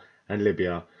Syria and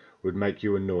Libya would make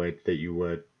you annoyed that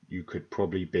you could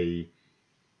probably be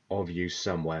of use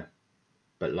somewhere,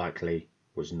 but likely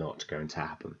was not going to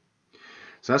happen.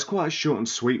 So that's quite a short and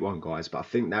sweet one, guys, but I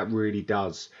think that really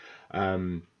does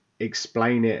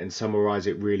explain it and summarize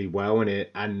it really well,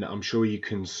 and I'm sure you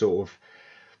can sort of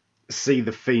see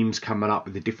the themes coming up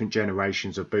with the different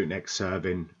generations of bootneck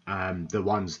serving, the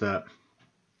ones that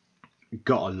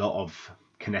got a lot of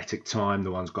kinetic time,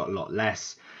 the ones got a lot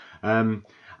less,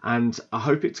 and I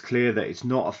hope it's clear that it's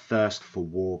not a thirst for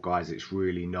war, guys. It's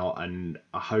really not, and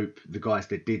I hope the guys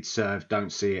that did serve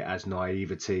don't see it as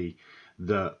naivety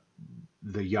that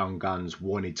the young guns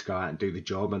wanted to go out and do the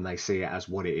job, and they see it as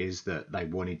what it is, that they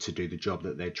wanted to do the job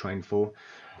that they're trained for.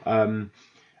 And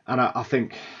I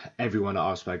think everyone that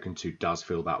I've spoken to does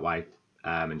feel that way,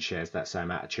 and shares that same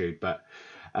attitude. But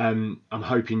I'm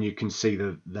hoping you can see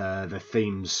the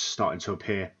themes starting to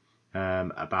appear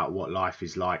about what life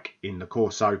is like in the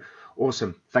Corps. So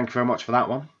awesome. Thank you very much for that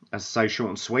one. As I say, short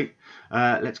and sweet.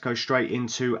 Let's go straight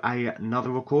into another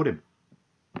recording.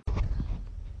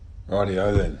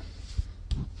 Rightio then.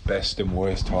 Best and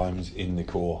worst times in the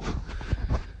Corps.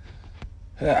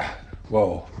 Yeah,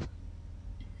 well,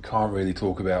 you can't really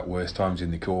talk about worst times in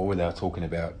the Corps without talking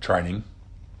about training.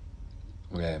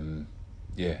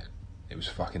 Yeah, it was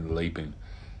fucking leaping.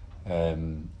 Yeah,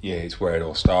 it's where it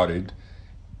all started.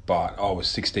 But I was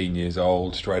 16 years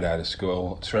old, straight out of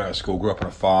school, grew up on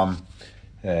a farm.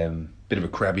 Bit of a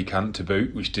crabby cunt to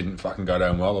boot, which didn't fucking go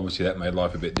down well. Obviously that made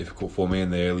life a bit difficult for me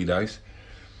in the early days.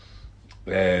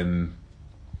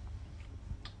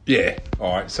 Yeah,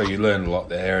 alright, so you learned a lot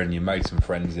there and you made some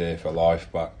friends there for life,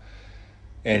 but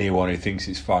anyone who thinks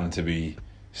it's fun to be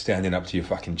standing up to your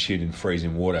fucking chin in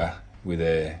freezing water with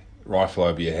a rifle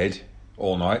over your head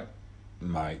all night,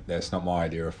 mate, that's not my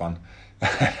idea of fun.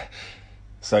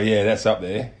 So yeah, that's up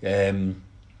there.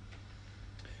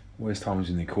 Worst times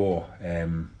in the Corps.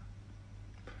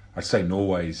 I'd say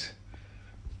Norway's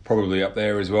probably up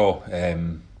there as well.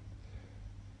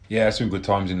 Yeah, some good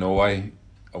times in Norway.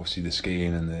 Obviously the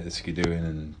skiing and the skidooing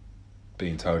and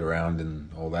being towed around and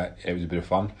all that. It was a bit of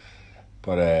fun.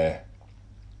 But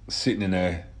sitting in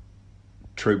a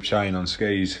troop chain on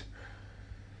skis,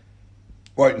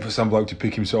 waiting for some bloke to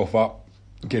pick himself up,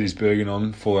 get his Bergen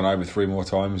on, falling over 3 more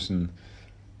times, and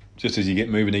just as you get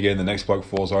moving again, the next bloke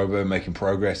falls over, making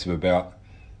progress of about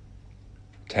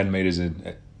 10 metres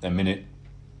a minute.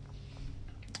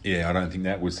 Yeah, I don't think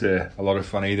that was a lot of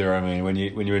fun either. I mean, when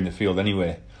you're in the field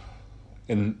anywhere,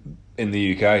 in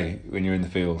the UK, when you're in the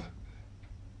field,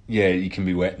 yeah, you can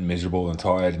be wet and miserable and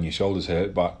tired and your shoulders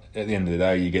hurt, but at the end of the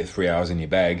day, you get 3 hours in your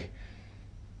bag,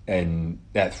 and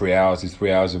that 3 hours is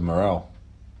 3 hours of morale.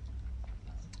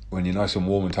 When you're nice and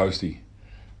warm and toasty,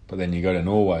 but then you go to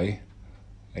Norway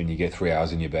and you get 3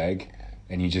 hours in your bag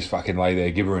and you just fucking lay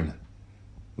there gibbering,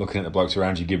 looking at the blokes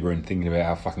around you gibbering, thinking about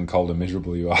how fucking cold and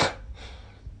miserable you are.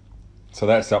 So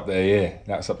that's up there, yeah.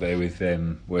 That's up there with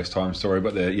worst time story.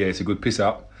 But yeah, it's a good piss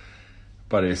up,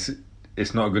 but it's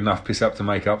not a good enough piss up to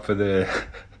make up for the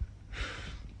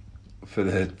for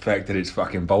the fact that it's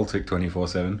fucking Baltic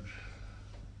 24/7.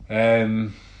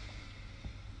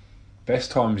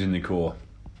 Best times in the Corps.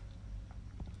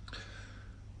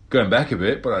 Going back a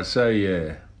bit, but I'd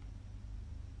say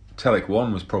Telek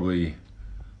 1 was probably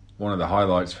one of the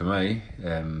highlights for me.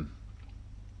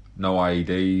 No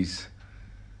IEDs,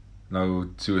 no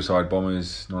suicide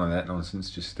bombers, none of that nonsense.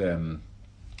 Just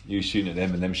you shooting at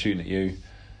them and them shooting at you.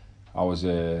 I was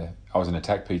an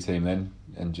attack P team then,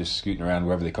 and just scooting around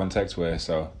wherever the contacts were.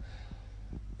 So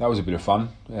that was a bit of fun.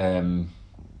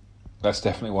 That's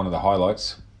definitely one of the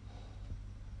highlights.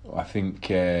 I think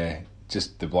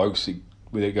just the blokes.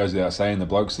 It goes without saying, the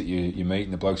blokes that you meet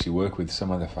and the blokes you work with,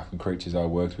 some of the fucking creatures I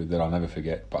worked with that I'll never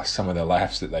forget, but some of the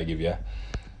laughs that they give you,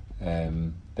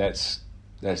 that's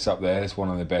up there. It's one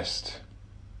of the best.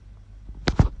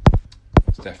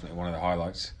 It's definitely one of the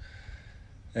highlights.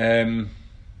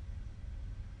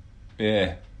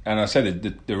 Yeah, and I say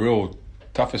the real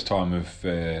toughest time in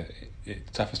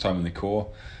the Corps.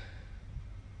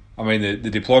 I mean, the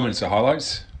deployments are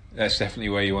highlights. That's definitely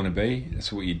where you want to be.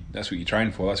 That's what you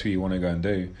train for. That's what you want to go and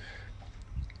do.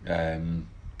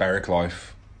 Barrack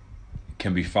life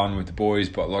can be fun with the boys,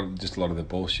 but a lot of the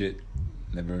bullshit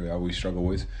never always struggle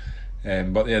with.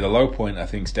 But yeah, the low point I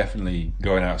think is definitely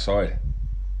going outside.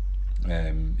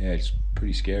 It's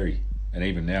pretty scary, and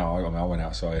even now, I went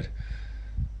outside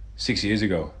 6 years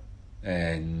ago,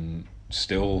 and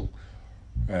still,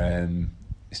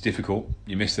 it's difficult.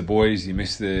 You miss the boys, you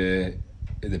miss the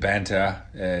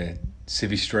banter.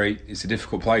 Civvy Street, it's a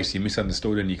difficult place. You're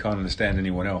misunderstood, and you can't understand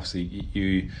anyone else.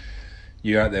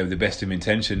 You're out there with the best of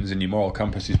intentions, and your moral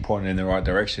compass is pointing in the right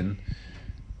direction.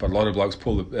 But a lot of blokes a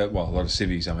lot of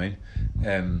civvies,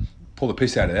 pull the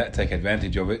piss out of that, take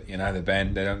advantage of it.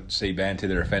 They don't see banter,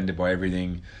 they're offended by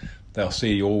everything. They'll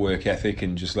see your work ethic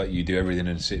and just let you do everything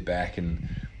and sit back. And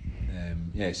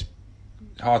it's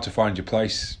hard to find your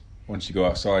place once you go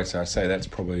outside. So I'd say that's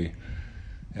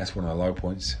one of the low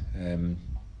points.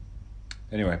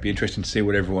 Anyway, it'd be interesting to see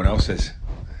what everyone else says.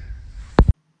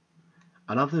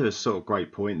 Another sort of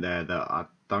great point there that I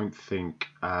don't think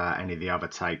any of the other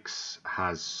takes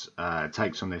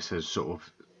on this has sort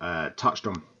of touched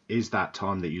on is that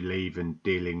time that you leave and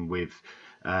dealing with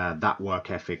that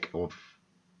work ethic of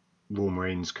Royal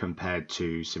Marines compared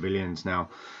to civilians. Now,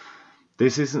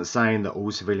 this isn't saying that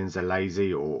all civilians are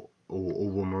lazy or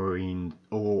all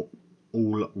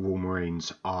Royal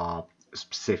Marines are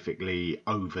specifically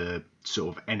over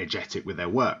sort of energetic with their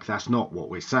work. That's not what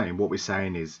we're saying. What we're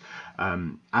saying is,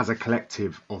 as a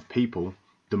collective of people,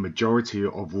 the majority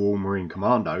of Royal Marine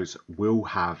Commandos will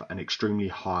have an extremely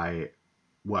high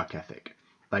work ethic.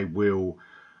 They will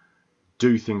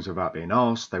do things without being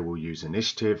asked, they will use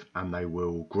initiative, and they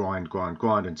will grind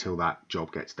until that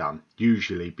job gets done,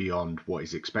 usually beyond what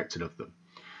is expected of them.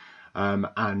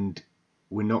 And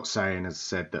we're not saying, as I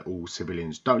said, that all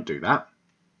civilians don't do that,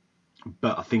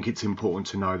 but I think it's important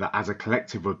to know that as a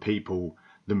collective of people,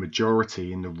 the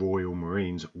majority in the Royal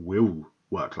Marines will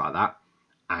work like that.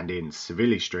 And in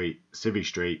Civvy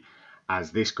Street,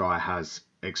 as this guy has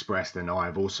expressed and I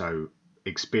have also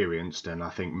experienced, and I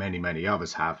think many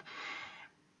others have,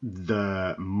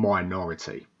 the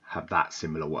minority have that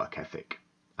similar work ethic.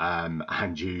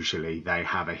 And usually they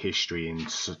have a history in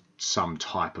some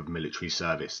type of military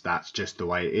service. That's just the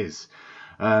way it is.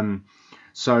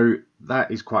 So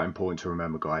that is quite important to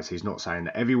remember, guys. He's not saying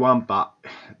that everyone, but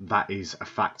that is a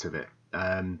fact of it.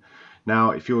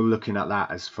 Now, if you're looking at that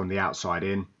as from the outside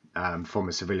in, from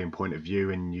a civilian point of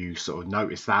view, and you sort of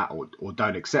notice that or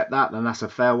don't accept that, then that's a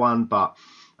fair one. But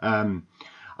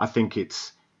I think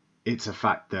it's a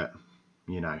fact that,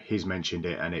 he's mentioned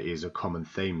it and it is a common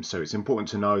theme. So it's important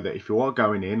to know that if you are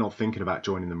going in or thinking about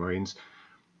joining the Marines,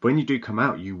 when you do come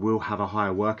out, you will have a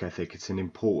higher work ethic. It's an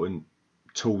important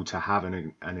tool to have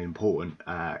and an important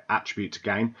attribute to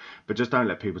gain, but just don't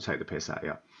let people take the piss out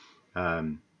of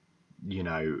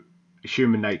you.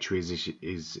 Human nature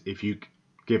is if you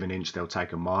give an inch, they'll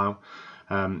take a mile,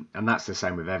 and that's the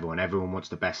same with everyone. Everyone wants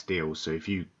the best deal. So if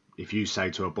you say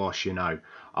to a boss,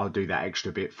 I'll do that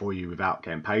extra bit for you without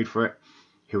getting paid for it,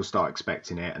 he'll start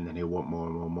expecting it, and then he'll want more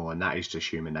and more and more. And that is just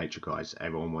human nature, guys.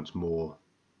 Everyone wants more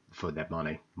for their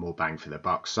money, more bang for their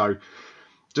buck. So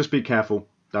just be careful.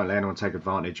 Don't let anyone take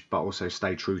advantage, but also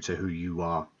stay true to who you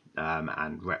are,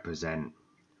 and represent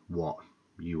what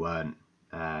you earn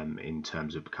in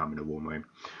terms of becoming a War Marine.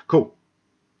 Cool.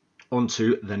 On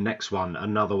to the next one,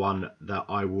 another one that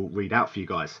I will read out for you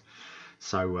guys.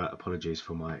 So apologies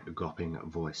for my gopping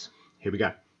voice. Here we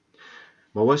go.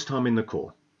 My worst time in the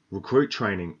Corps. Recruit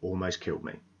training almost killed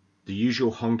me. The usual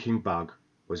honking bug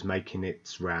was making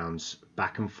its rounds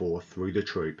back and forth through the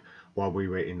troop while we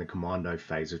were in the commando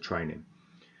phase of training.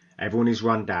 Everyone is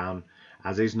run down,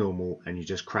 as is normal, and you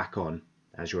just crack on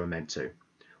as you are meant to.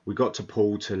 We got to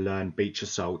Poole to learn beach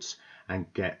assaults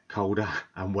and get colder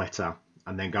and wetter,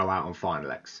 and then go out on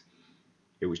final X.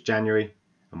 It was January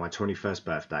and my 21st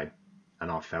birthday, and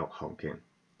I felt honking.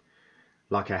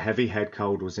 Like a heavy head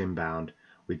cold was inbound,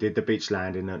 we did the beach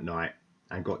landing at night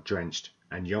and got drenched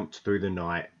and yomped through the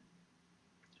night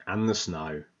and the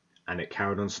snow, and it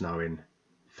carried on snowing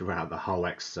throughout the whole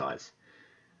exercise.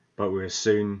 But we were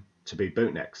soon to be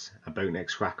bootnecks, and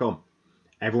bootnecks crack on.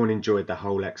 Everyone enjoyed the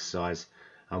whole exercise,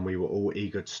 and we were all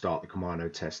eager to start the commando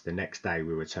test the next day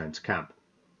we returned to camp.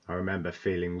 I remember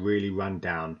feeling really run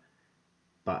down,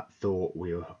 but thought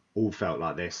we all felt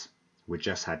like this. We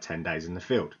just had 10 days in the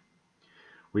field.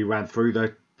 We ran through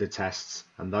the tests,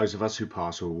 and those of us who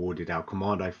passed were awarded our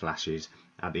commando flashes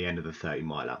at the end of the 30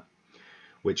 miler,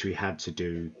 which we had to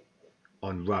do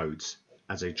on roads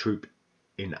as a troop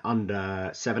in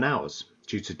under 7 hours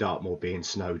due to Dartmoor being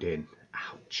snowed in.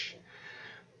 Ouch.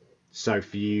 So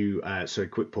for you,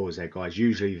 quick pause there, guys.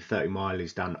 Usually the 30 mile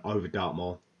is done over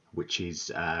Dartmoor, which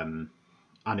is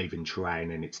uneven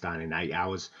terrain and it's done in 8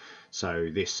 hours. So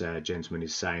this gentleman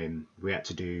is saying we had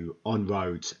to do on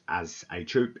roads as a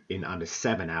troop in under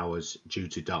 7 hours due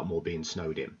to Dartmoor being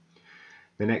snowed in.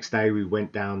 The next day we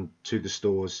went down to the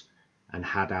stores and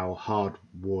had our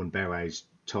hard-worn berets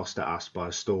tossed at us by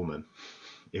a storeman.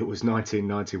 It was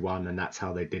 1991 and that's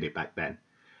how they did it back then.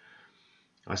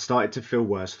 I started to feel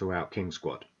worse throughout King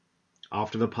Squad.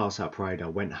 After the pass-out parade I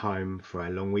went home for a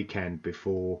long weekend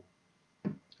before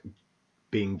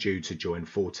being due to join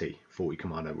 40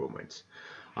 Commando Roommates.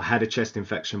 I had a chest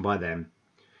infection by then.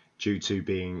 Due to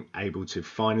being able to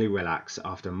finally relax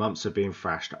after months of being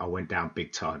thrashed, I went down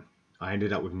big time. I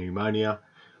ended up with pneumonia,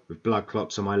 with blood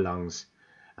clots on my lungs,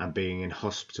 and being in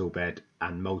hospital bed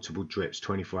and multiple drips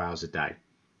 24 hours a day.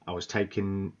 I was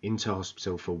taken into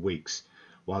hospital for weeks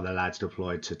while the lads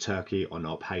deployed to Turkey on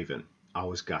Op Haven. I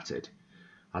was gutted.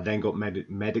 I then got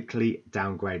medically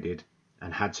downgraded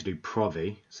and had to do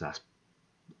Provi, so that's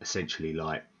essentially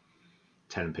like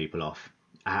telling people off,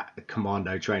 at the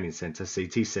Commando Training Centre,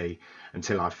 CTC,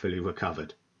 until I fully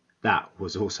recovered. That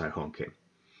was also honking.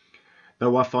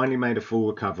 Though I finally made a full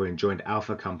recovery and joined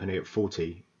Alpha Company at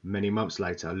 40, many months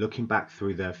later, looking back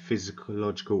through the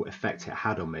physiological effect it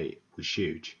had on me was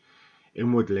huge.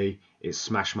 Inwardly, it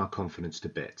smashed my confidence to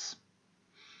bits.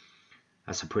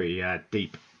 That's a pretty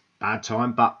deep, bad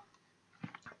time, but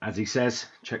as he says,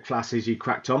 check flashes, he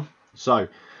cracked on. So,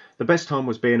 the best time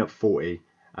was being at 40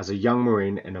 as a young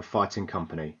Marine in a fighting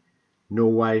company.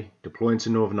 Norway, deploying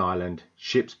to Northern Ireland,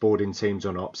 ships boarding teams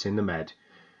on ops in the Med,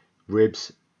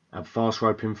 ribs, and fast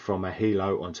roping from a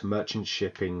helo onto merchant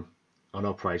shipping on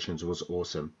operations was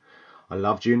awesome. I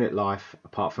loved unit life,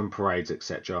 apart from parades,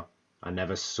 etc. I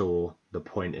never saw the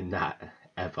point in that,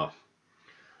 ever.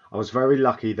 I was very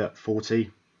lucky that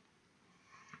 40...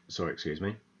 Sorry, excuse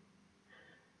me.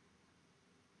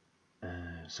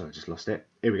 Sorry, I just lost it.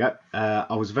 Here we go.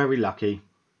 I was very lucky...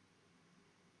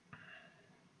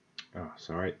 Oh,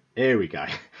 sorry. Here we go.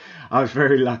 I was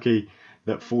very lucky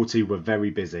that 40 were very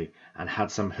busy and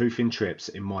had some hoofing trips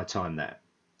in my time there.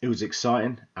 It was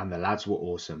exciting and the lads were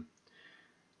awesome.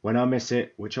 When I miss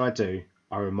it, which I do,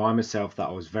 I remind myself that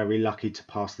I was very lucky to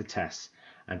pass the tests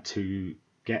and to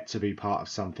get to be part of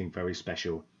something very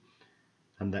special.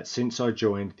 And that since I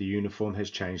joined, the uniform has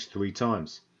changed 3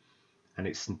 times. And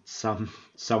it's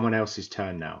someone else's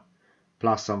turn now.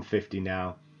 Plus I'm 50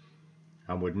 now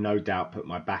and would no doubt put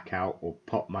my back out or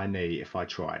pop my knee if I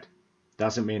tried.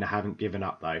 Doesn't mean I haven't given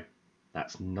up though.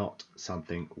 That's not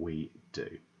something we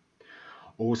do.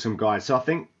 Awesome, guys. So I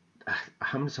think,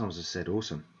 how many times have I said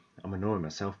awesome? I'm annoying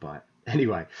myself by it.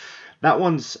 Anyway, that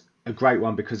one's a great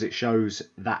one because it shows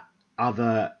that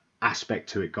other aspect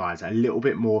to it, guys. A little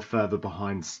bit more further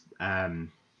behind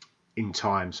in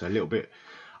time. So a little bit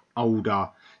older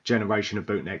generation of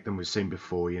bootneck than we've seen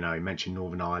before. You know, he mentioned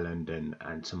Northern Ireland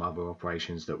and some other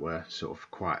operations that were sort of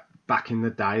quite back in the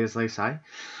day, as they say.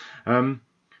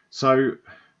 So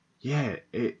yeah,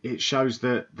 it shows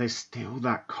that there's still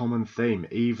that common theme,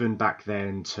 even back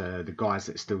then to the guys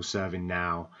that are still serving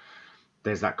now.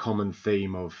 There's that common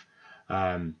theme of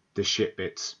the shit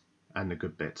bits and the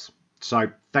good bits.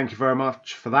 So thank you very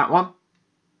much for that one.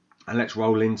 And let's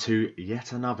roll into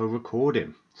yet another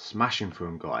recording. Smashing through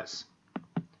them, guys.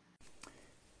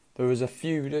 There's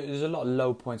a lot of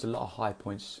low points, a lot of high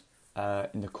points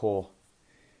in the Corps,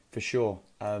 for sure.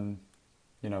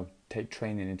 You know, take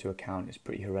training into account, it's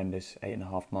pretty horrendous.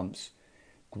 8.5 months,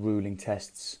 grueling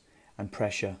tests and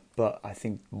pressure. But I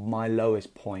think my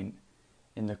lowest point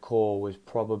in the Corps was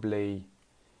probably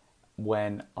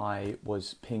when I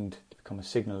was pinged to become a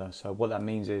signaller. So what that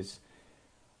means is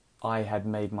I had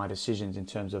made my decisions in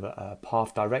terms of a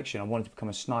path direction. I wanted to become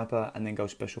a sniper and then go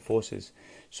special forces.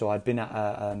 So I'd been at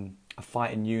a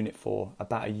fighting unit for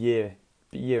about a year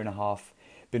and a half.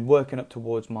 Been working up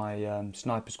towards my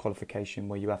sniper's qualification,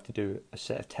 where you have to do a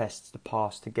set of tests to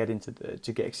pass to get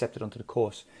accepted onto the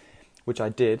course, which I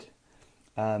did.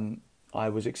 I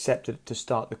was accepted to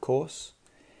start the course.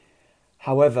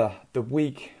 However, the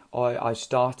week I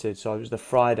started, so it was the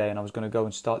Friday, and I was going to go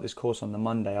and start this course on the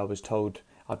Monday, I was told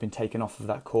I'd been taken off of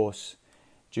that course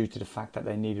due to the fact that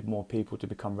they needed more people to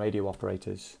become radio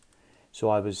operators. So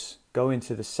I was going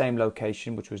to the same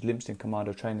location, which was Lympstone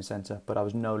Commando Training Centre, but I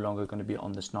was no longer going to be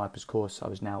on the sniper's course. I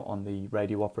was now on the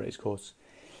radio operator's course.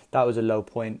 That was a low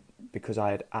point because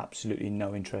I had absolutely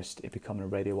no interest in becoming a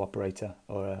radio operator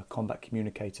or a combat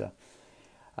communicator.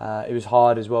 It was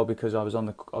hard as well because I was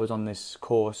on this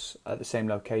course at the same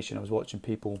location. I was watching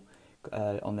people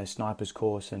on their sniper's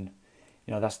course, and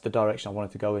you know, that's the direction I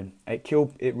wanted to go in.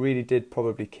 It really did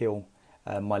probably kill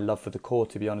my love for the Corps,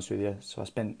 to be honest with you. So I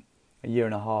spent a year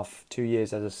and a half, 2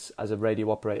 years as a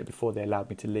radio operator before they allowed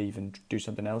me to leave and do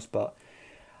something else. But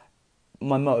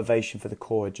my motivation for the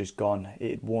Corps had just gone.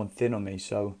 It had worn thin on me.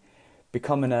 So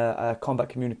becoming a combat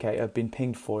communicator, being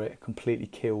pinged for it, completely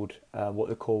killed what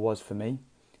the Corps was for me.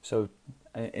 So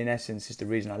in essence, it's the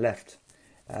reason I left.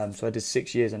 So I did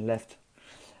 6 years and left.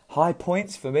 High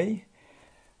points for me.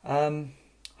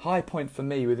 High point for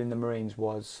me within the Marines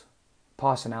was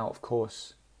passing out, of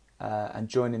course, and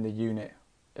joining the unit.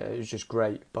 It was just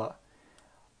great. But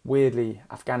weirdly,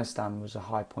 Afghanistan was a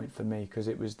high point for me because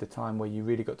it was the time where you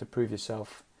really got to prove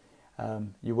yourself.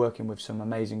 You're working with some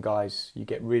amazing guys. You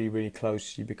get really, really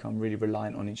close. You become really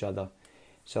reliant on each other.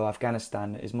 So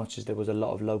Afghanistan, as much as there was a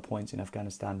lot of low points in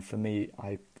Afghanistan, for me,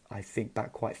 I think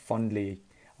back quite fondly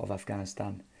of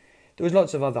Afghanistan. There was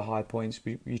lots of other high points.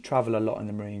 You travel a lot in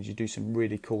the Marines. You do some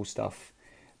really cool stuff.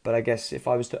 But I guess if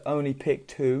I was to only pick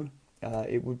two,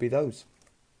 it would be those.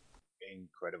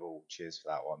 Incredible. Cheers for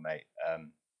that one, mate.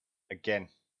 Again,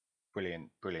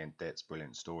 brilliant bits,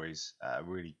 brilliant stories.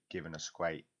 Really giving us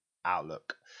great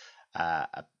outlook,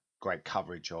 a great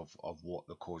coverage of what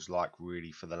the Corps is like,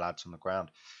 really, for the lads on the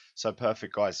ground. So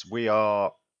perfect, guys. We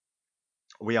are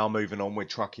moving on. We're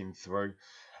trucking through.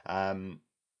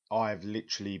 I've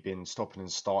literally been stopping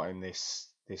and starting this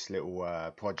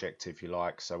little project, if you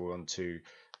like. So we're on to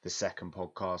the second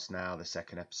podcast now, the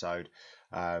second episode.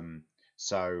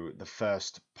 So the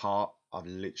first part I've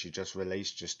literally just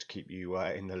released just to keep you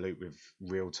in the loop with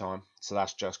real time. So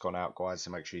that's just gone out, guys.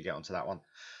 So make sure you get onto that one.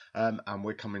 And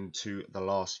we're coming to the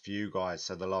last few, guys.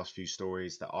 So the last few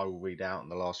stories that I will read out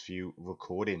and the last few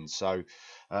recordings. So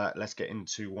let's get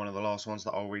into one of the last ones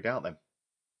that I'll read out then.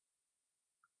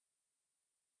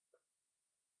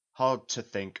 Hard to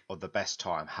think of the best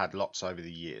time, had lots over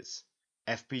the years.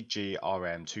 FPG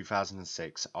RM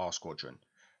 2006 R Squadron,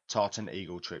 Tartan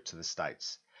Eagle trip to the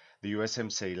States. The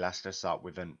USMC lashed us up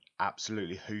with an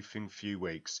absolutely hoofing few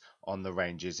weeks on the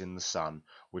ranges in the sun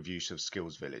with use of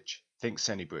Skills Village. Think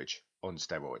Sennybridge on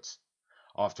steroids.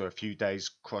 After a few days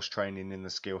cross-training in the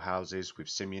skill houses with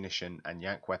simunition and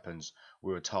Yank weapons,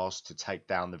 we were tasked to take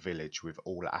down the village with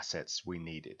all assets we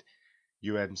needed.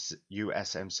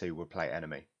 USMC would play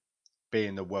enemy,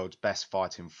 being the world's best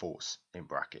fighting force, in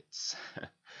brackets.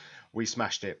 We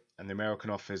smashed it, and the American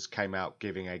officers came out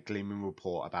giving a gleaming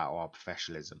report about our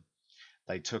professionalism.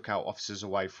 They took our officers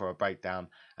away for a breakdown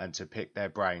and to pick their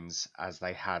brains, as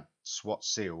they had SWAT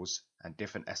SEALs and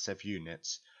different SF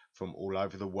units from all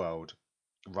over the world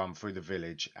run through the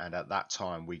village, and at that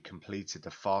time we completed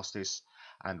the fastest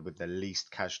and with the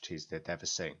least casualties they'd ever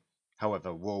seen.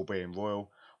 However, royal being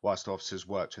royal, whilst the officers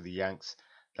worked with the Yanks,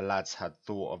 the lads had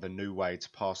thought of a new way to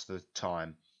pass the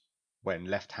time when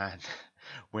left-handed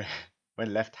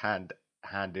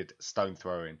stone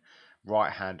throwing,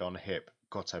 right hand on hip,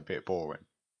 got a bit boring.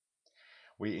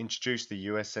 We introduced the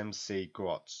USMC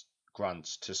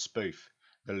grunts to spoof.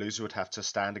 The loser would have to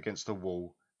stand against the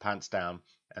wall, pants down,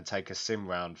 and take a sim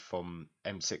round from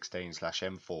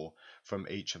M16/M4 from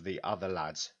each of the other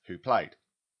lads who played.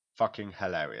 Fucking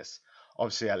hilarious.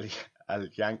 Obviously, a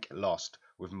Yank lost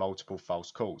with multiple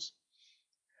false calls.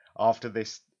 After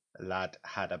this, lad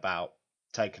had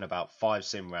taken about 5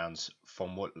 sim rounds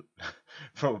from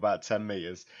about 10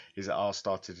 metres. His arse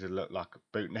started to look like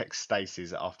bootneck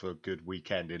Stacey's after a good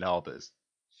weekend in Arbours.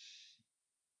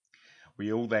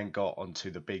 We all then got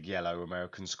onto the big yellow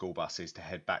American school buses to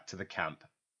head back to the camp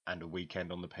and a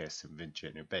weekend on the piss in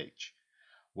Virginia Beach.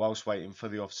 Whilst waiting for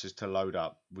the officers to load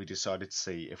up, we decided to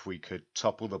see if we could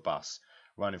topple the bus,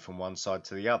 running from one side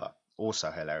to the other. Also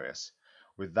hilarious.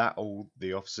 With that all,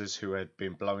 the officers who had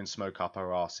been blowing smoke up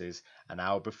our asses an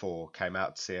hour before came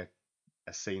out to see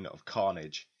a scene of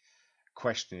carnage,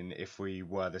 questioning if we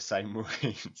were the same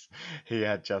Marines he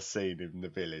had just seen in the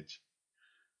village.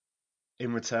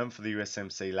 In return for the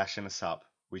USMC lashing us up,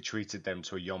 we treated them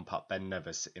to a yomp up Ben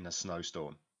Nevis in a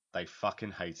snowstorm. They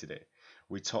fucking hated it.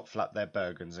 We top-flapped their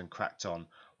Bergens and cracked on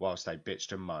whilst they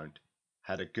bitched and moaned.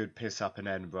 Had a good piss up in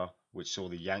Edinburgh, which saw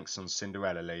the Yanks on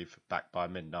Cinderella leave back by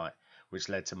midnight, which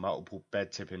led to multiple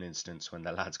bed-tipping incidents when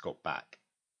the lads got back.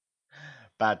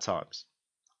 Bad times.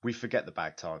 We forget the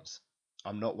bad times.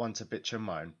 I'm not one to bitch and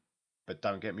moan, but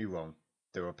don't get me wrong,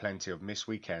 there are plenty of missed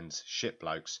weekends, shit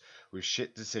blokes, with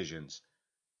shit decisions,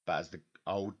 but as the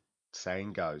old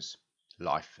saying goes,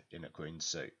 life in a green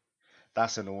suit.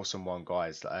 That's an awesome one,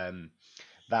 guys.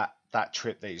 That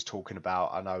trip that he's talking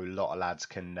about, I know a lot of lads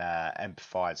can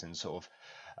empathise and sort of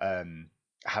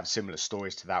have similar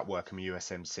stories to that, working with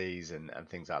USMCs and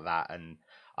things like that. And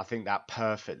I think that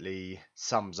perfectly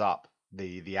sums up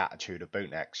the attitude of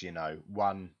bootnecks. You know,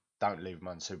 one, don't leave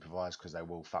them unsupervised because they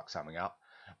will fuck something up.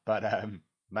 But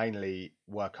mainly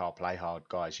work hard, play hard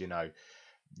guys.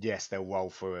 Yes, they'll roll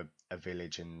through a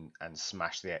village and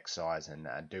smash the exercise and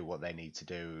do what they need to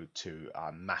do to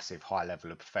a massive high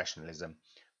level of professionalism.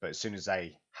 But as soon as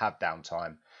they have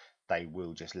downtime, they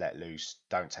will just let loose,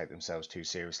 don't take themselves too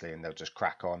seriously, and they'll just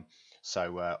crack on.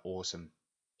 So awesome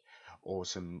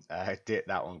did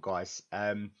that one, guys.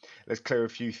 Let's clear a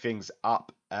few things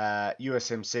up.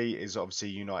 USMC is obviously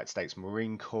United States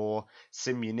Marine Corps.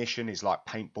 Simunition is like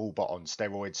paintball but on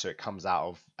steroids, so it comes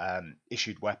out of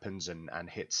issued weapons and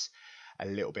hits a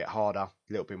little bit harder, a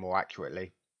little bit more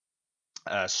accurately.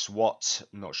 SWAT,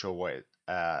 not sure what it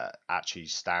actually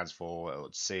stands for, or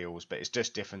SEALs, but it's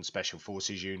just different special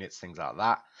forces units, things like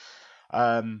that.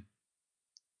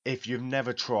 If you've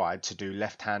never tried to do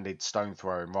left-handed stone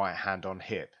throwing, right hand on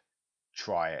hip,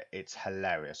 try it. It's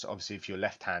hilarious. Obviously, if you're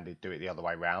left-handed, do it the other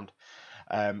way around.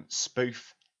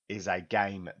 Spoof is a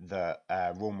game that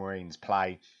Royal Marines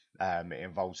play. It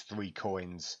involves 3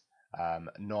 coins,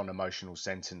 non-emotional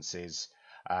sentences,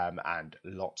 and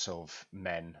lots of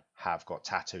men have got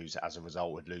tattoos as a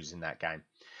result of losing that game.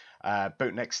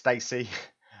 Bootneck Stacy,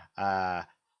 pass,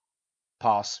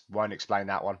 won't explain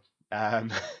that one.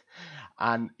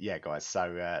 And yeah, guys,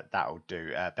 so that'll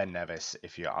do. Ben Nevis,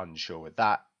 if you're unsure with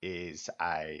that, is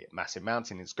a massive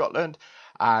mountain in Scotland.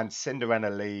 And Cinderella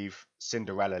Leave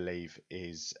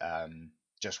is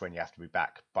just when you have to be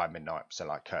back by midnight, so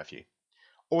like curfew.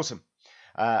 Awesome.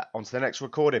 On to the next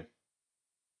recording.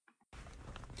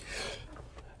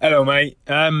 Hello, mate.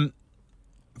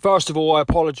 First of all, I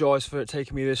apologise for it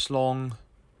taking me this long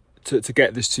to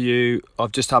get this to you.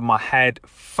 I've just had my head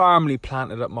firmly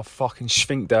planted up my fucking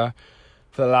sphincter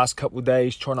for the last couple of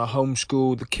days, trying to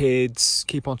homeschool the kids,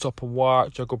 keep on top of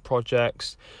work, juggle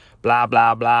projects, blah,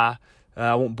 blah, blah.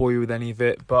 I won't bore you with any of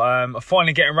it, but I'm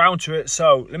finally getting around to it.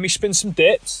 So let me spin some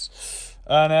dits,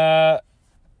 and I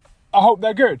hope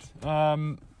they're good.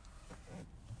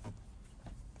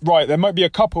 Right, there might be a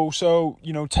couple, so,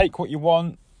 take what you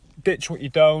want, ditch what you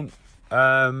don't.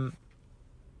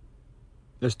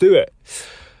 Let's do it.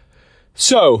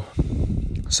 So,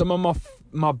 some of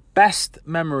my best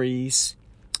memories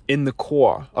in the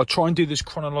Corps. I'll try and do this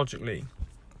chronologically.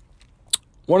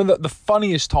 One of the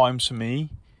funniest times for me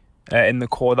in the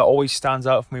Corps that always stands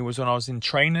out for me was when I was in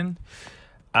training.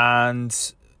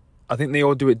 And I think they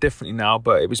all do it differently now,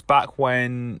 but it was back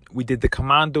when we did the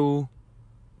commando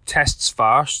tests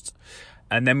first,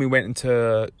 and then we went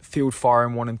into field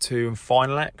firing 1 and 2 and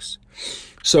final X.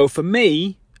 So for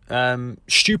me,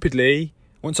 stupidly,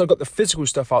 once I got the physical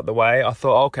stuff out the way, I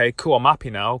thought, okay, cool, I'm happy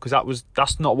now, because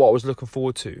that's not what I was looking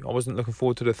forward to. I wasn't looking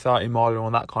forward to the 30 mile and all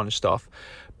that kind of stuff,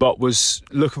 but was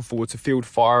looking forward to field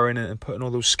firing and putting all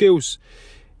those skills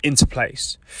into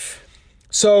place.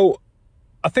 So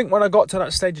I think when I got to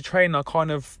that stage of training, I kind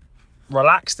of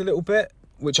relaxed a little bit,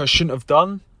 which I shouldn't have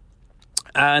done.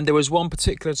 And there was one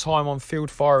particular time on field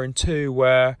firing 2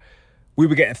 where we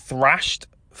were getting thrashed,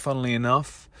 funnily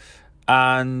enough,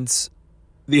 and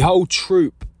the whole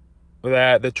troop,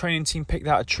 the training team picked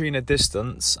out a tree in a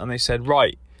distance, and they said,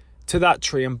 right, to that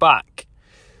tree and back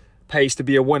pays to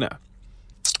be a winner.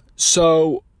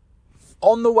 So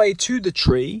on the way to the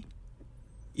tree,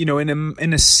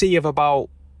 in a sea of about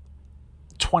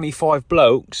 25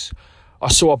 blokes, I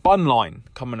saw a bun line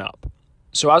coming up.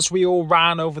 So as we all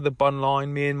ran over the bun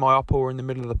line, me and my oppo were in the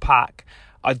middle of the pack.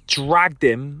 I grabbed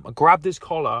his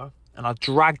collar, and I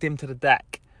dragged him to the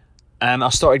deck. And I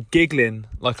started giggling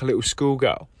like a little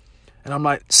schoolgirl. And I'm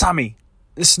like, Sammy,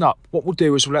 listen up. What we'll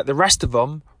do is we'll let the rest of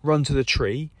them run to the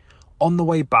tree. On the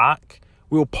way back,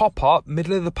 we'll pop up,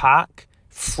 middle of the pack,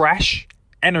 fresh,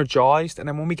 energised. And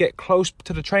then when we get close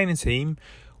to the training team,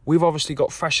 we've obviously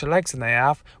got fresher legs than they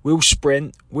have. We'll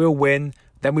sprint, we'll win,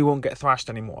 then we won't get thrashed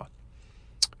anymore.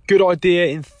 Good idea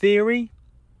in theory.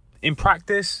 In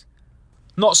practice,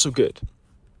 not so good.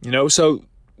 So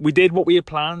we did what we had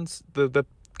planned. The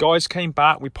guys came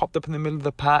back, we popped up in the middle of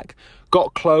the pack,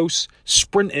 got close,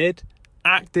 sprinted,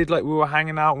 acted like we were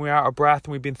hanging out and we were out of breath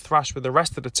and we'd been thrashed with the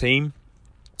rest of the team,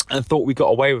 and thought we got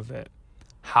away with it.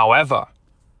 However,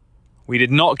 we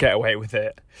did not get away with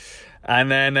it.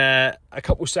 And then a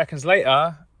couple seconds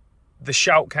later, the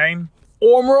shout came,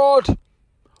 Ormrod,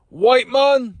 white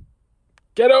man,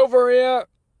 get over here.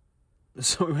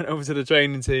 So we went over to the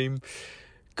training team,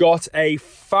 got a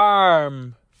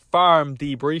firm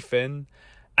debriefing,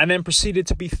 and then proceeded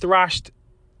to be thrashed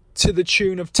to the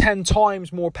tune of 10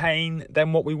 times more pain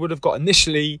than what we would have got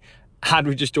initially had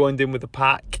we just joined in with the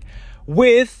pack,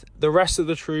 with the rest of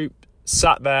the troop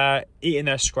sat there eating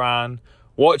their scran,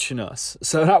 watching us.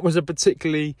 So it was a bad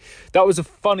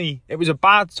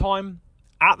time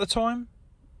at the time,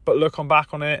 but looking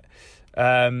back on it,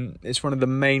 It's one of the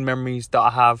main memories that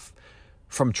I have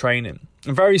from training.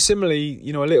 And very similarly,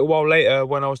 a little while later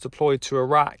when I was deployed to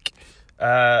Iraq,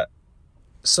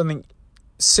 something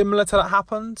similar to that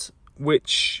happened,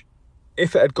 which,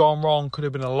 if it had gone wrong, could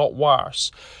have been a lot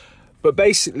worse. But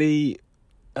basically,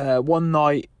 one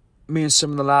night, me and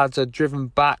some of the lads had driven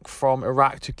back from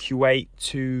Iraq to Kuwait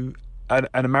to an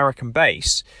American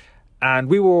base, and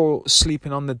we were all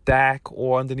sleeping on the deck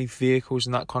or underneath vehicles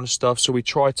and that kind of stuff, so we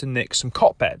tried to nick some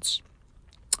cot beds.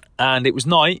 And it was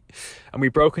night, and we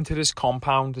broke into this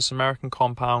American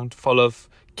compound, full of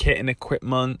kit and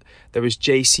equipment. There was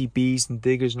JCBs and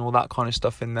diggers and all that kind of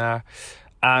stuff in there.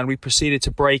 And we proceeded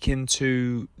to break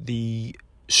into the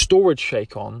storage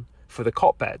shake-on for the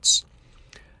cot beds.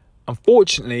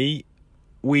 Unfortunately,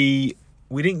 we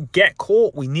didn't get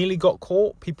caught. We nearly got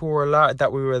caught. People were alerted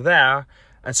that we were there.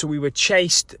 And so we were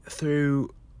chased through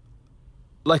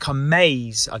like a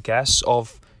maze, I guess,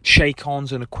 of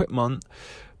shake-ons and equipment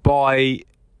by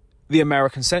the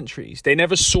American sentries. They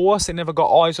never saw us. They never got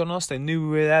eyes on us. They knew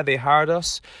we were there. They heard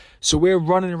us. So we're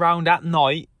running around at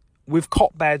night with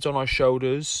cot beds on our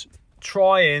shoulders,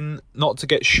 trying not to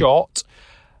get shot.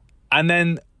 And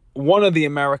then one of the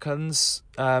Americans,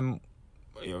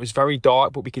 it was very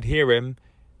dark, but we could hear him,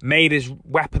 made his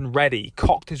weapon ready,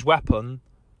 cocked his weapon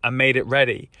and made it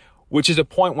ready, which is a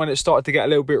point when it started to get a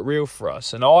little bit real for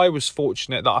us. And I was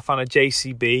fortunate that I found a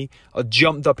JCB. I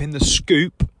jumped up in the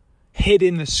scoop, hid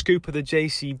in the scoop of the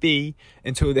JCB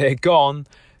until they had gone,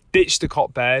 ditched the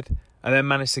cot bed, and then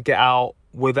managed to get out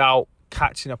without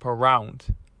catching up a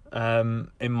round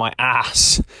in my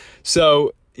ass.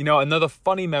 So, another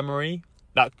funny memory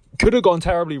that could have gone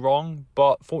terribly wrong,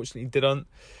 but fortunately didn't,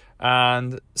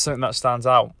 and something that stands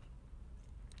out.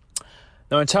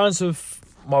 Now, in terms of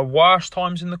my worst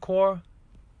times in the Corps,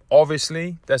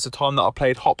 obviously, there's a time that I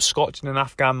played hopscotch in an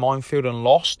Afghan minefield and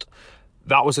lost.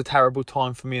 That was a terrible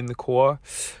time for me in the Corps.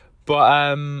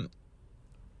 But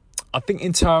I think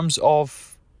in terms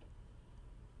of,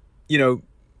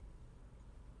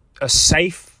 a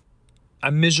safe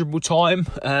and miserable time,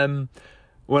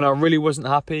 when I really wasn't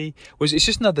happy, it's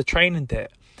just another training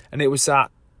dit. And it was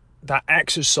that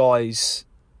exercise,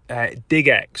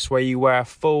 DigX, where you wear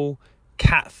full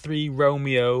Cat 3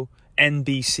 Romeo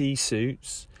NBC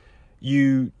suits.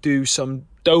 You do some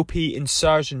dopey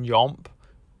insertion yomp,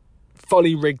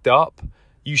 fully rigged up.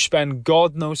 You spend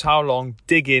God knows how long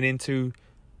digging into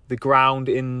the ground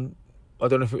in, I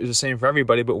don't know if it was the same for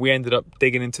everybody, but we ended up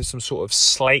digging into some sort of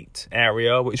slate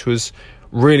area, which was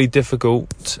really difficult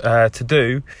to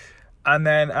do. And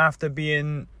then after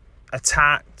being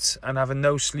attacked and having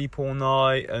no sleep all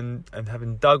night and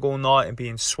having dug all night and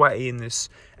being sweaty in this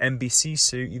NBC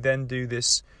suit, you then do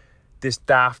this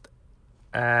daft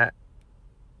exit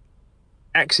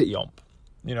yomp,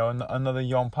 another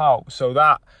yomp out. So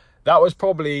that was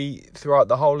probably, throughout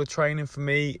the whole of training for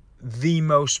me, the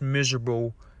most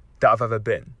miserable that I've ever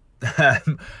been.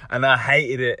 And I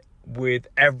hated it with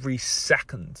every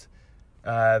second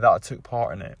that I took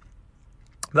part in it.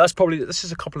 This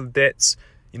is a couple of dits,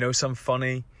 some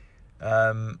funny.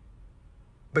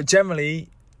 But generally,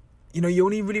 you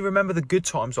only really remember the good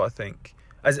times, I think.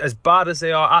 As bad as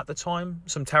they are at the time,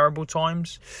 some terrible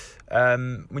times.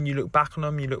 When you look back on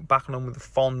them, with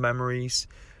fond memories.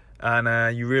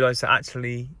 And you realise that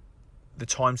actually the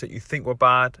times that you think were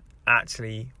bad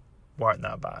actually weren't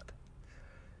that bad.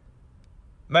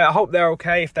 Mate, I hope they're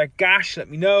okay. If they're gash, let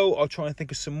me know. I'll try and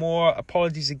think of some more.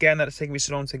 Apologies again that it's taking me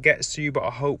so long to get to you, but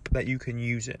I hope that you can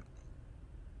use it.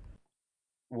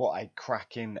 What a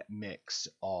cracking mix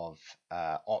of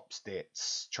ops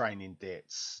dits, training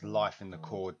dits, life in the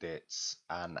Corps dits,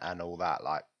 and all that.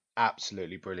 Like,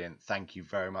 absolutely brilliant. Thank you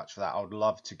very much for that. I would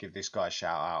love to give this guy a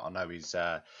shout out. I know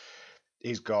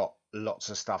he's got lots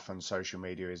of stuff on social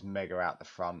media. He's mega out the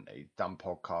front. He's done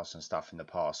podcasts and stuff in the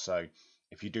past. So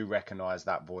if you do recognise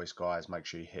that voice, guys, make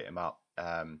sure you hit him up.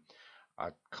 I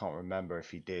can't remember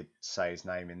if he did say his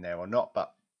name in there or not,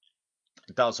 but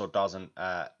does or doesn't,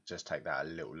 just take that a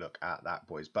little look at that,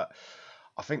 boys. But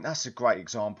I think that's a great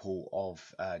example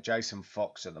of Jason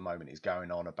Fox at the moment is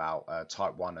going on about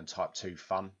type 1 and type 2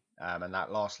 fun. And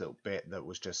that last little bit that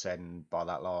was just said by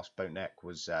that last bootneck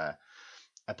was a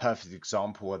perfect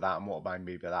example of that. And what made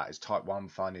me by that is type 1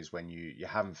 fun is when you're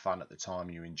having fun at the time,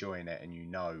 you're enjoying it, and you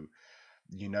know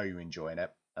you're enjoying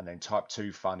it. And then type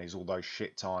 2 fun is all those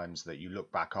shit times that you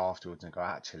look back afterwards and go,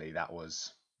 actually, that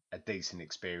was a decent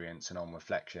experience and on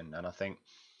reflection. And I think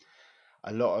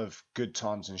a lot of good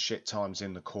times and shit times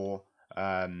in the Corps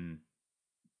are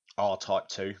type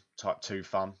 2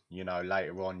 fun.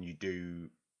 Later on you do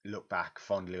look back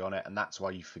fondly on it, and that's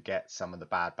why you forget some of the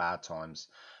bad times,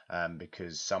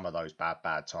 because some of those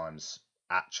bad times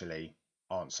actually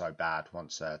aren't so bad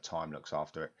once time looks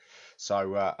after it.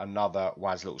 So another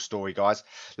Waz little story, guys.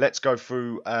 Let's go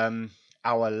through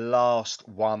our last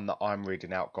one that I'm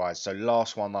reading out, guys. So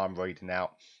last one I'm reading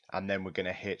out, and then we're going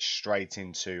to hit straight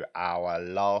into our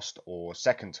last, or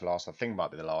second to last, I think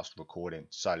might be the last recording.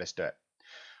 So let's do it.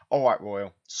 All right,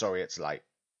 Royal, sorry it's late.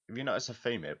 Have you noticed a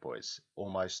theme here, boys?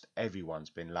 Almost everyone's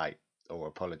been late, or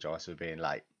apologise for being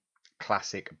late.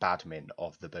 Classic badmin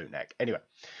of the bootneck. Anyway,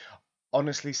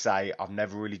 honestly say I've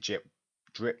never really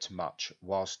dripped much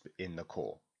whilst in the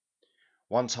Corps.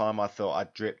 One time I thought I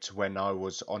dipped when I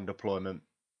was on deployment,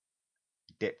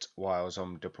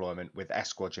 with S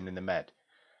Squadron in the Med.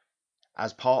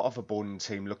 As part of a boarding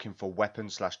team looking for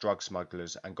weapons/drug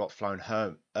smugglers, and got flown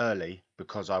home early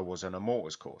because I was on a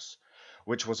mortars course,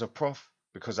 which was a prof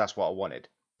because that's what I wanted.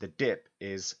 The dip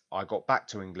is I got back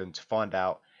to England to find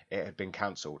out it had been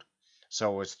cancelled,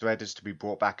 so I was threaded to be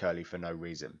brought back early for no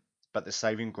reason. But the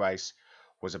saving grace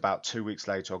was about 2 weeks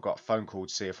later I got a phone call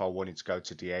to see if I wanted to go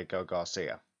to Diego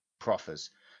Garcia, Profers.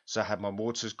 So had my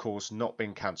mortars course not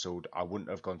been cancelled, I wouldn't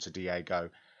have gone to Diego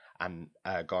and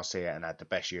Garcia and had the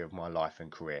best year of my life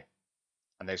and career.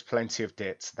 And there's plenty of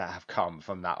dits that have come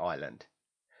from that island.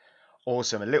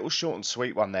 Awesome, a little short and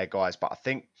sweet one there, guys, but I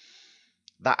think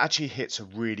that actually hits a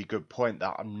really good point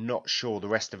that I'm not sure the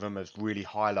rest of them has really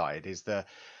highlighted, is the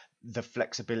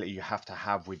flexibility you have to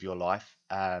have with your life.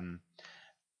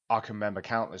 I can remember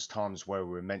countless times where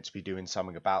we were meant to be doing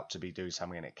something, about to be doing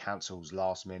something, and it cancels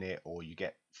last minute, or you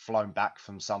get flown back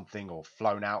from something or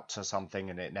flown out to something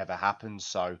and it never happens.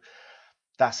 So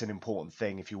that's an important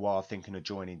thing. If you are thinking of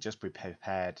joining, just be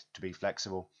prepared to be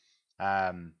flexible.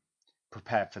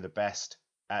 Prepare for the best.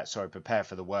 Prepare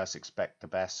for the worst, expect the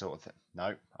best, sort of thing.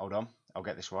 No, hold on, I'll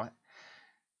get this right.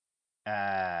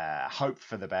 Hope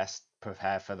for the best,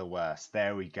 prepare for the worst.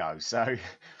 There we go. So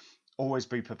always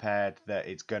be prepared that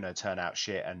it's going to turn out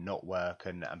shit and not work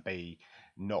and be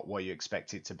not what you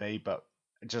expect it to be, but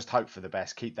just hope for the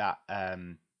best. Keep that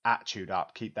attitude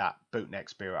up, keep that bootneck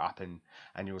spirit up, and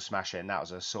you'll smash it. And that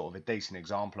was a sort of a decent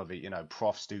example of it. You know,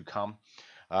 profs do come,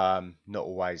 not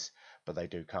always, but they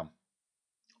do come.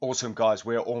 Awesome, guys,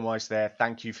 we're almost there.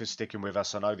 Thank you for sticking with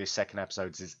us. I know this second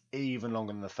episode is even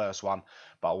longer than the first one,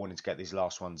 but I wanted to get these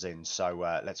last ones in. So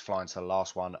let's fly into the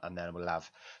last one, and then we'll have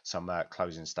some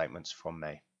closing statements from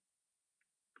me.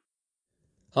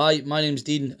 Hi, my name's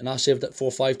Dean, and I served at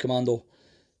 4-5 Commando.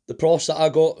 The profs that I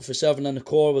got for serving in the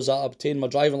Corps was that I obtained my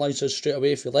driving licence straight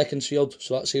away for Leckensfield,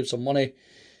 so that saved some money.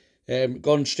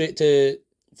 Gone straight to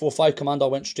 4-5 Commando, I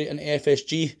went straight into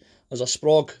FSG as a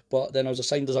sprog, but then I was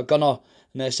assigned as a gunner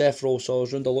in the SF role, so I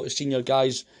was around a lot of senior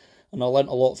guys and I learnt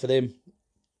a lot for them.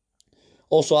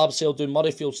 Also abseiled doing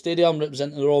Murrayfield Stadium,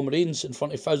 representing the Royal Marines in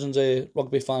front of thousands of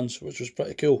rugby fans, which was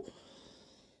pretty cool.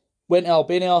 Went to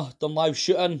Albania, done live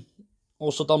shooting,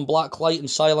 also done black light and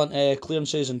silent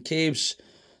clearances and caves,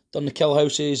 done the kill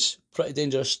houses, pretty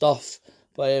dangerous stuff,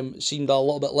 but seemed a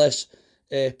little bit less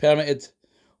permitted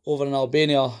over in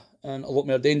Albania and a lot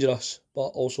more dangerous, but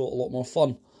also a lot more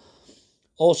fun.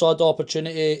 Also had the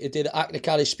opportunity to do the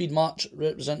Aknikari speed march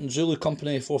representing Zulu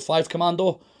Company 4-5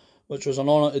 Commando, which was an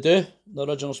honour to do, the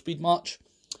original speed march.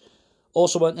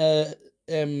 Also went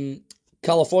to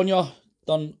California,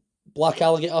 done Black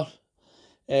Alligator,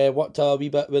 worked a wee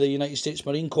bit with the United States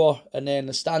Marine Corps, and then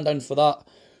the stand down for that,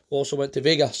 also went to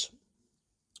Vegas.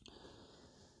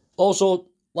 Also,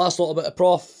 last little bit of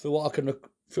prof, for what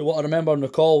I remember and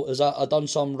recall, is that I done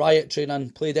some riot training,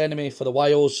 played enemy for the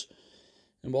YOs,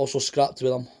 and we also scrapped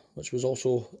with them, which was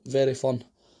also very fun.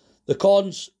 The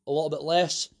cons, a little bit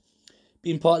less.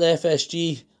 Being part of the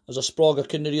FSG, as a sprog, I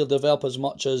couldn't really develop as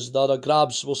much as the other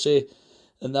grabs, we'll say,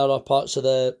 in the other parts of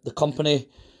the company,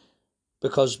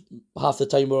 because half the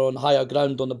time we're on higher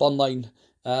ground on the bun line,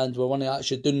 and we weren't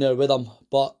actually down there with them,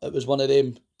 but it was one of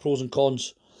them pros and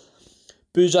cons.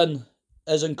 Boozing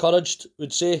is encouraged,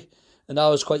 would say, and I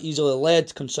was quite easily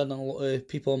led, considering a lot of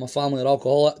people in my family are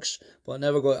alcoholics, but it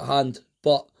never got out of hand.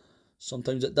 But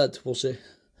sometimes it did, we'll say.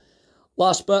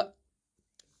 Last bit,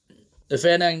 if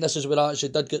anything, this is where I actually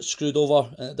did get screwed over,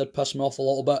 and it did piss me off a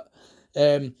little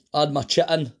bit. I had my chit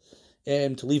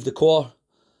in to leave the Corps,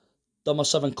 done my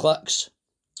 7 clicks,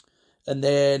 and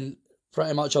then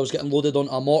pretty much I was getting loaded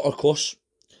onto a mortar course,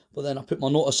 but then I put my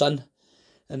notice in,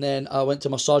 and then I went to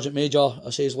my Sergeant Major. I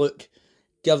says, look,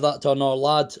 give that to another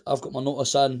lad, I've got my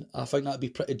notice in, I think that'd be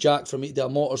pretty jack for me to do a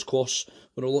mortars course,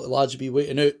 where a lot of lads would be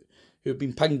waiting out, who've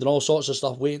been pinged and all sorts of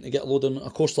stuff, waiting to get loaded on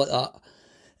a course like that.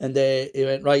 And he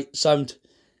went, right, sound.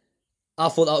 I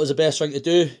thought that was the best thing to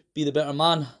do, be the better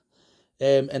man.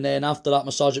 And then after that,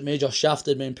 my Sergeant Major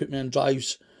shafted me and put me on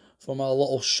drives for my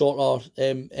little shorter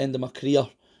end of my career,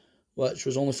 which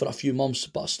was only for a few months,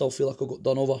 but I still feel like I got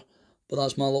done over. But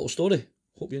that's my little story.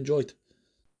 Hope you enjoyed.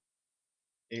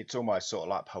 It's almost sort of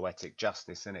like poetic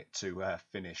justice, isn't it, to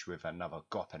finish with another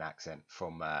Goppen accent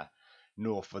from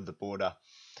north of the border.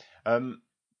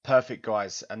 Perfect,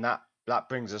 guys, and that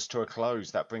brings us to a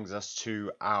close. That brings us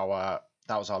to that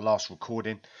was our last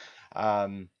recording.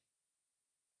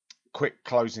 Quick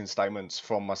closing statements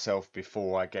from myself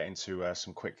before I get into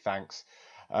some quick thanks.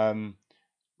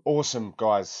 Awesome,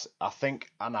 guys. I think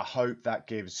and I hope that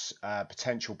gives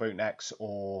potential bootnecks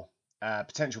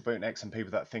and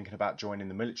people that are thinking about joining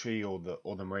the military or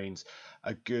the Marines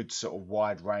a good sort of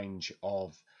wide range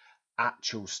of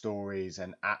actual stories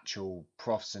and actual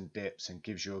profs and dips, and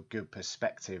gives you a good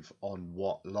perspective on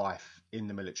what life in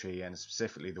the military and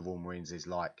specifically the Royal Marines is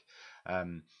like.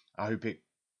 I hope it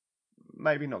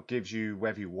maybe not gives you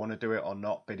whether you want to do it or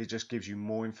not, but it just gives you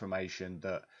more information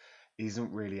that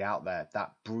isn't really out there.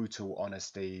 That brutal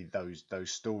honesty, those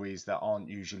stories that aren't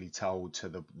usually told to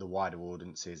the wider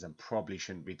audiences and probably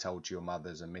shouldn't be told to your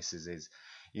mothers and missuses.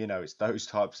 It's those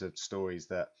types of stories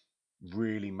that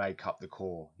really make up the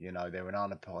Corps. They're an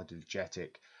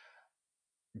unapologetic,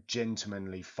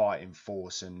 gentlemanly fighting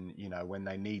force, and when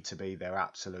they need to be, they're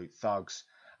absolute thugs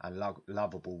and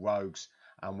lovable rogues,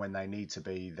 and when they need to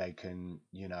be, they can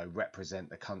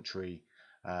represent the country,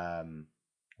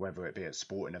 whether it be at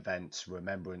sporting events,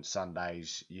 Remembrance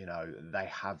Sundays. They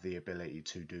have the ability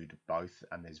to do both,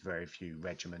 and there's very few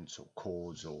regiments or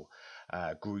corps or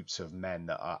groups of men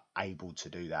that are able to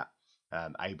do that,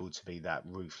 able to be that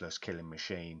ruthless killing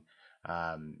machine,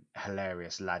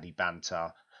 hilarious laddie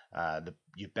banter,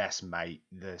 your best mate,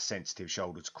 the sensitive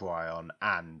shoulder to cry on,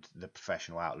 and the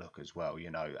professional outlook as well,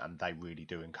 and they really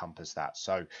do encompass that.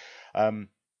 So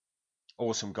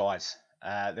awesome, guys.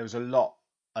 There was a lot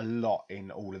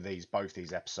in both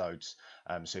these episodes,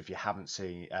 so if you haven't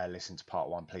listened to part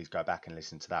 1, please go back and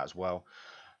listen to that as well.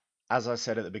 As I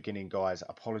said at the beginning, guys,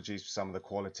 apologies for some of the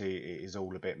quality. It is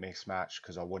all a bit mismatched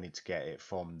because I wanted to get it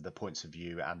from the points of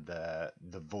view and the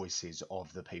voices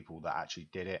of the people that actually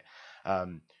did it.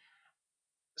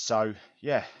 So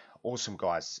yeah, awesome,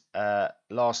 guys.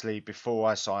 Lastly, before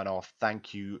I sign off,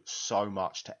 thank you so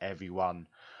much to everyone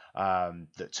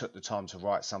that took the time to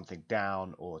write something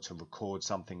down or to record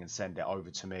something and send it over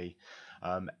to me.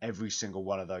 Every single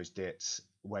one of those dits,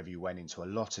 whether you went into a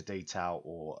lot of detail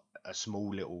or a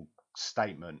small little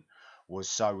statement, was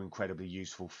so incredibly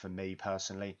useful for me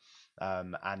personally.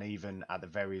 And even at the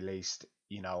very least,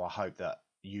 I hope that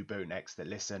you bootnecks that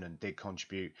listen and did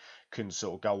contribute can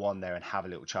sort of go on there and have a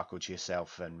little chuckle to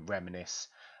yourself and reminisce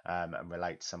and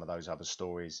relate to some of those other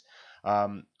stories.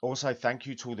 Also, thank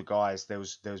you to all the guys. There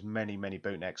was many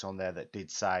bootnecks on there that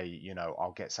did say,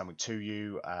 I'll get something to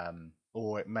you,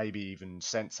 or it maybe even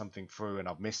sent something through and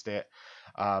I've missed it.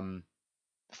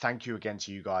 Thank you again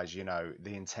to you guys.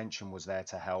 The intention was there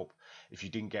to help. If you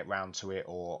didn't get round to it,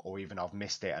 or even I've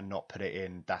missed it and not put it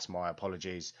in, that's my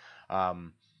apologies.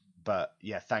 But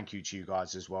yeah, thank you to you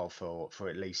guys as well for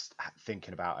at least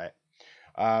thinking about it.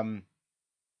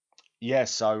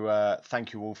 So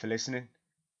thank you all for listening.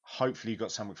 Hopefully you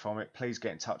got something from it. Please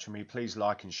get in touch with me. Please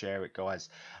like and share it, guys.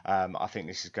 I think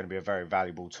this is going to be a very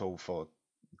valuable tool for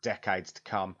decades to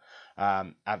come.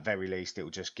 At very least, it will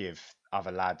just give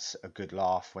other lads a good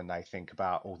laugh when they think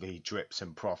about all the drips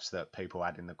and profs that people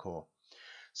had in the Corps.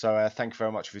 So thank you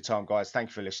very much for your time, guys. Thank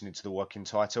you for listening to The Working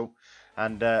Title,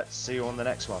 and see you on the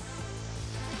next one.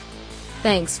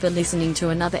 Thanks for listening to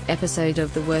another episode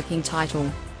of The Working Title,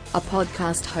 a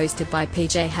podcast hosted by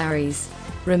PJ Harries.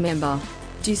 Remember,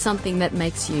 do something that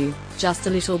makes you just a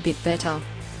little bit better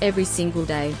every single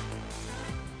day.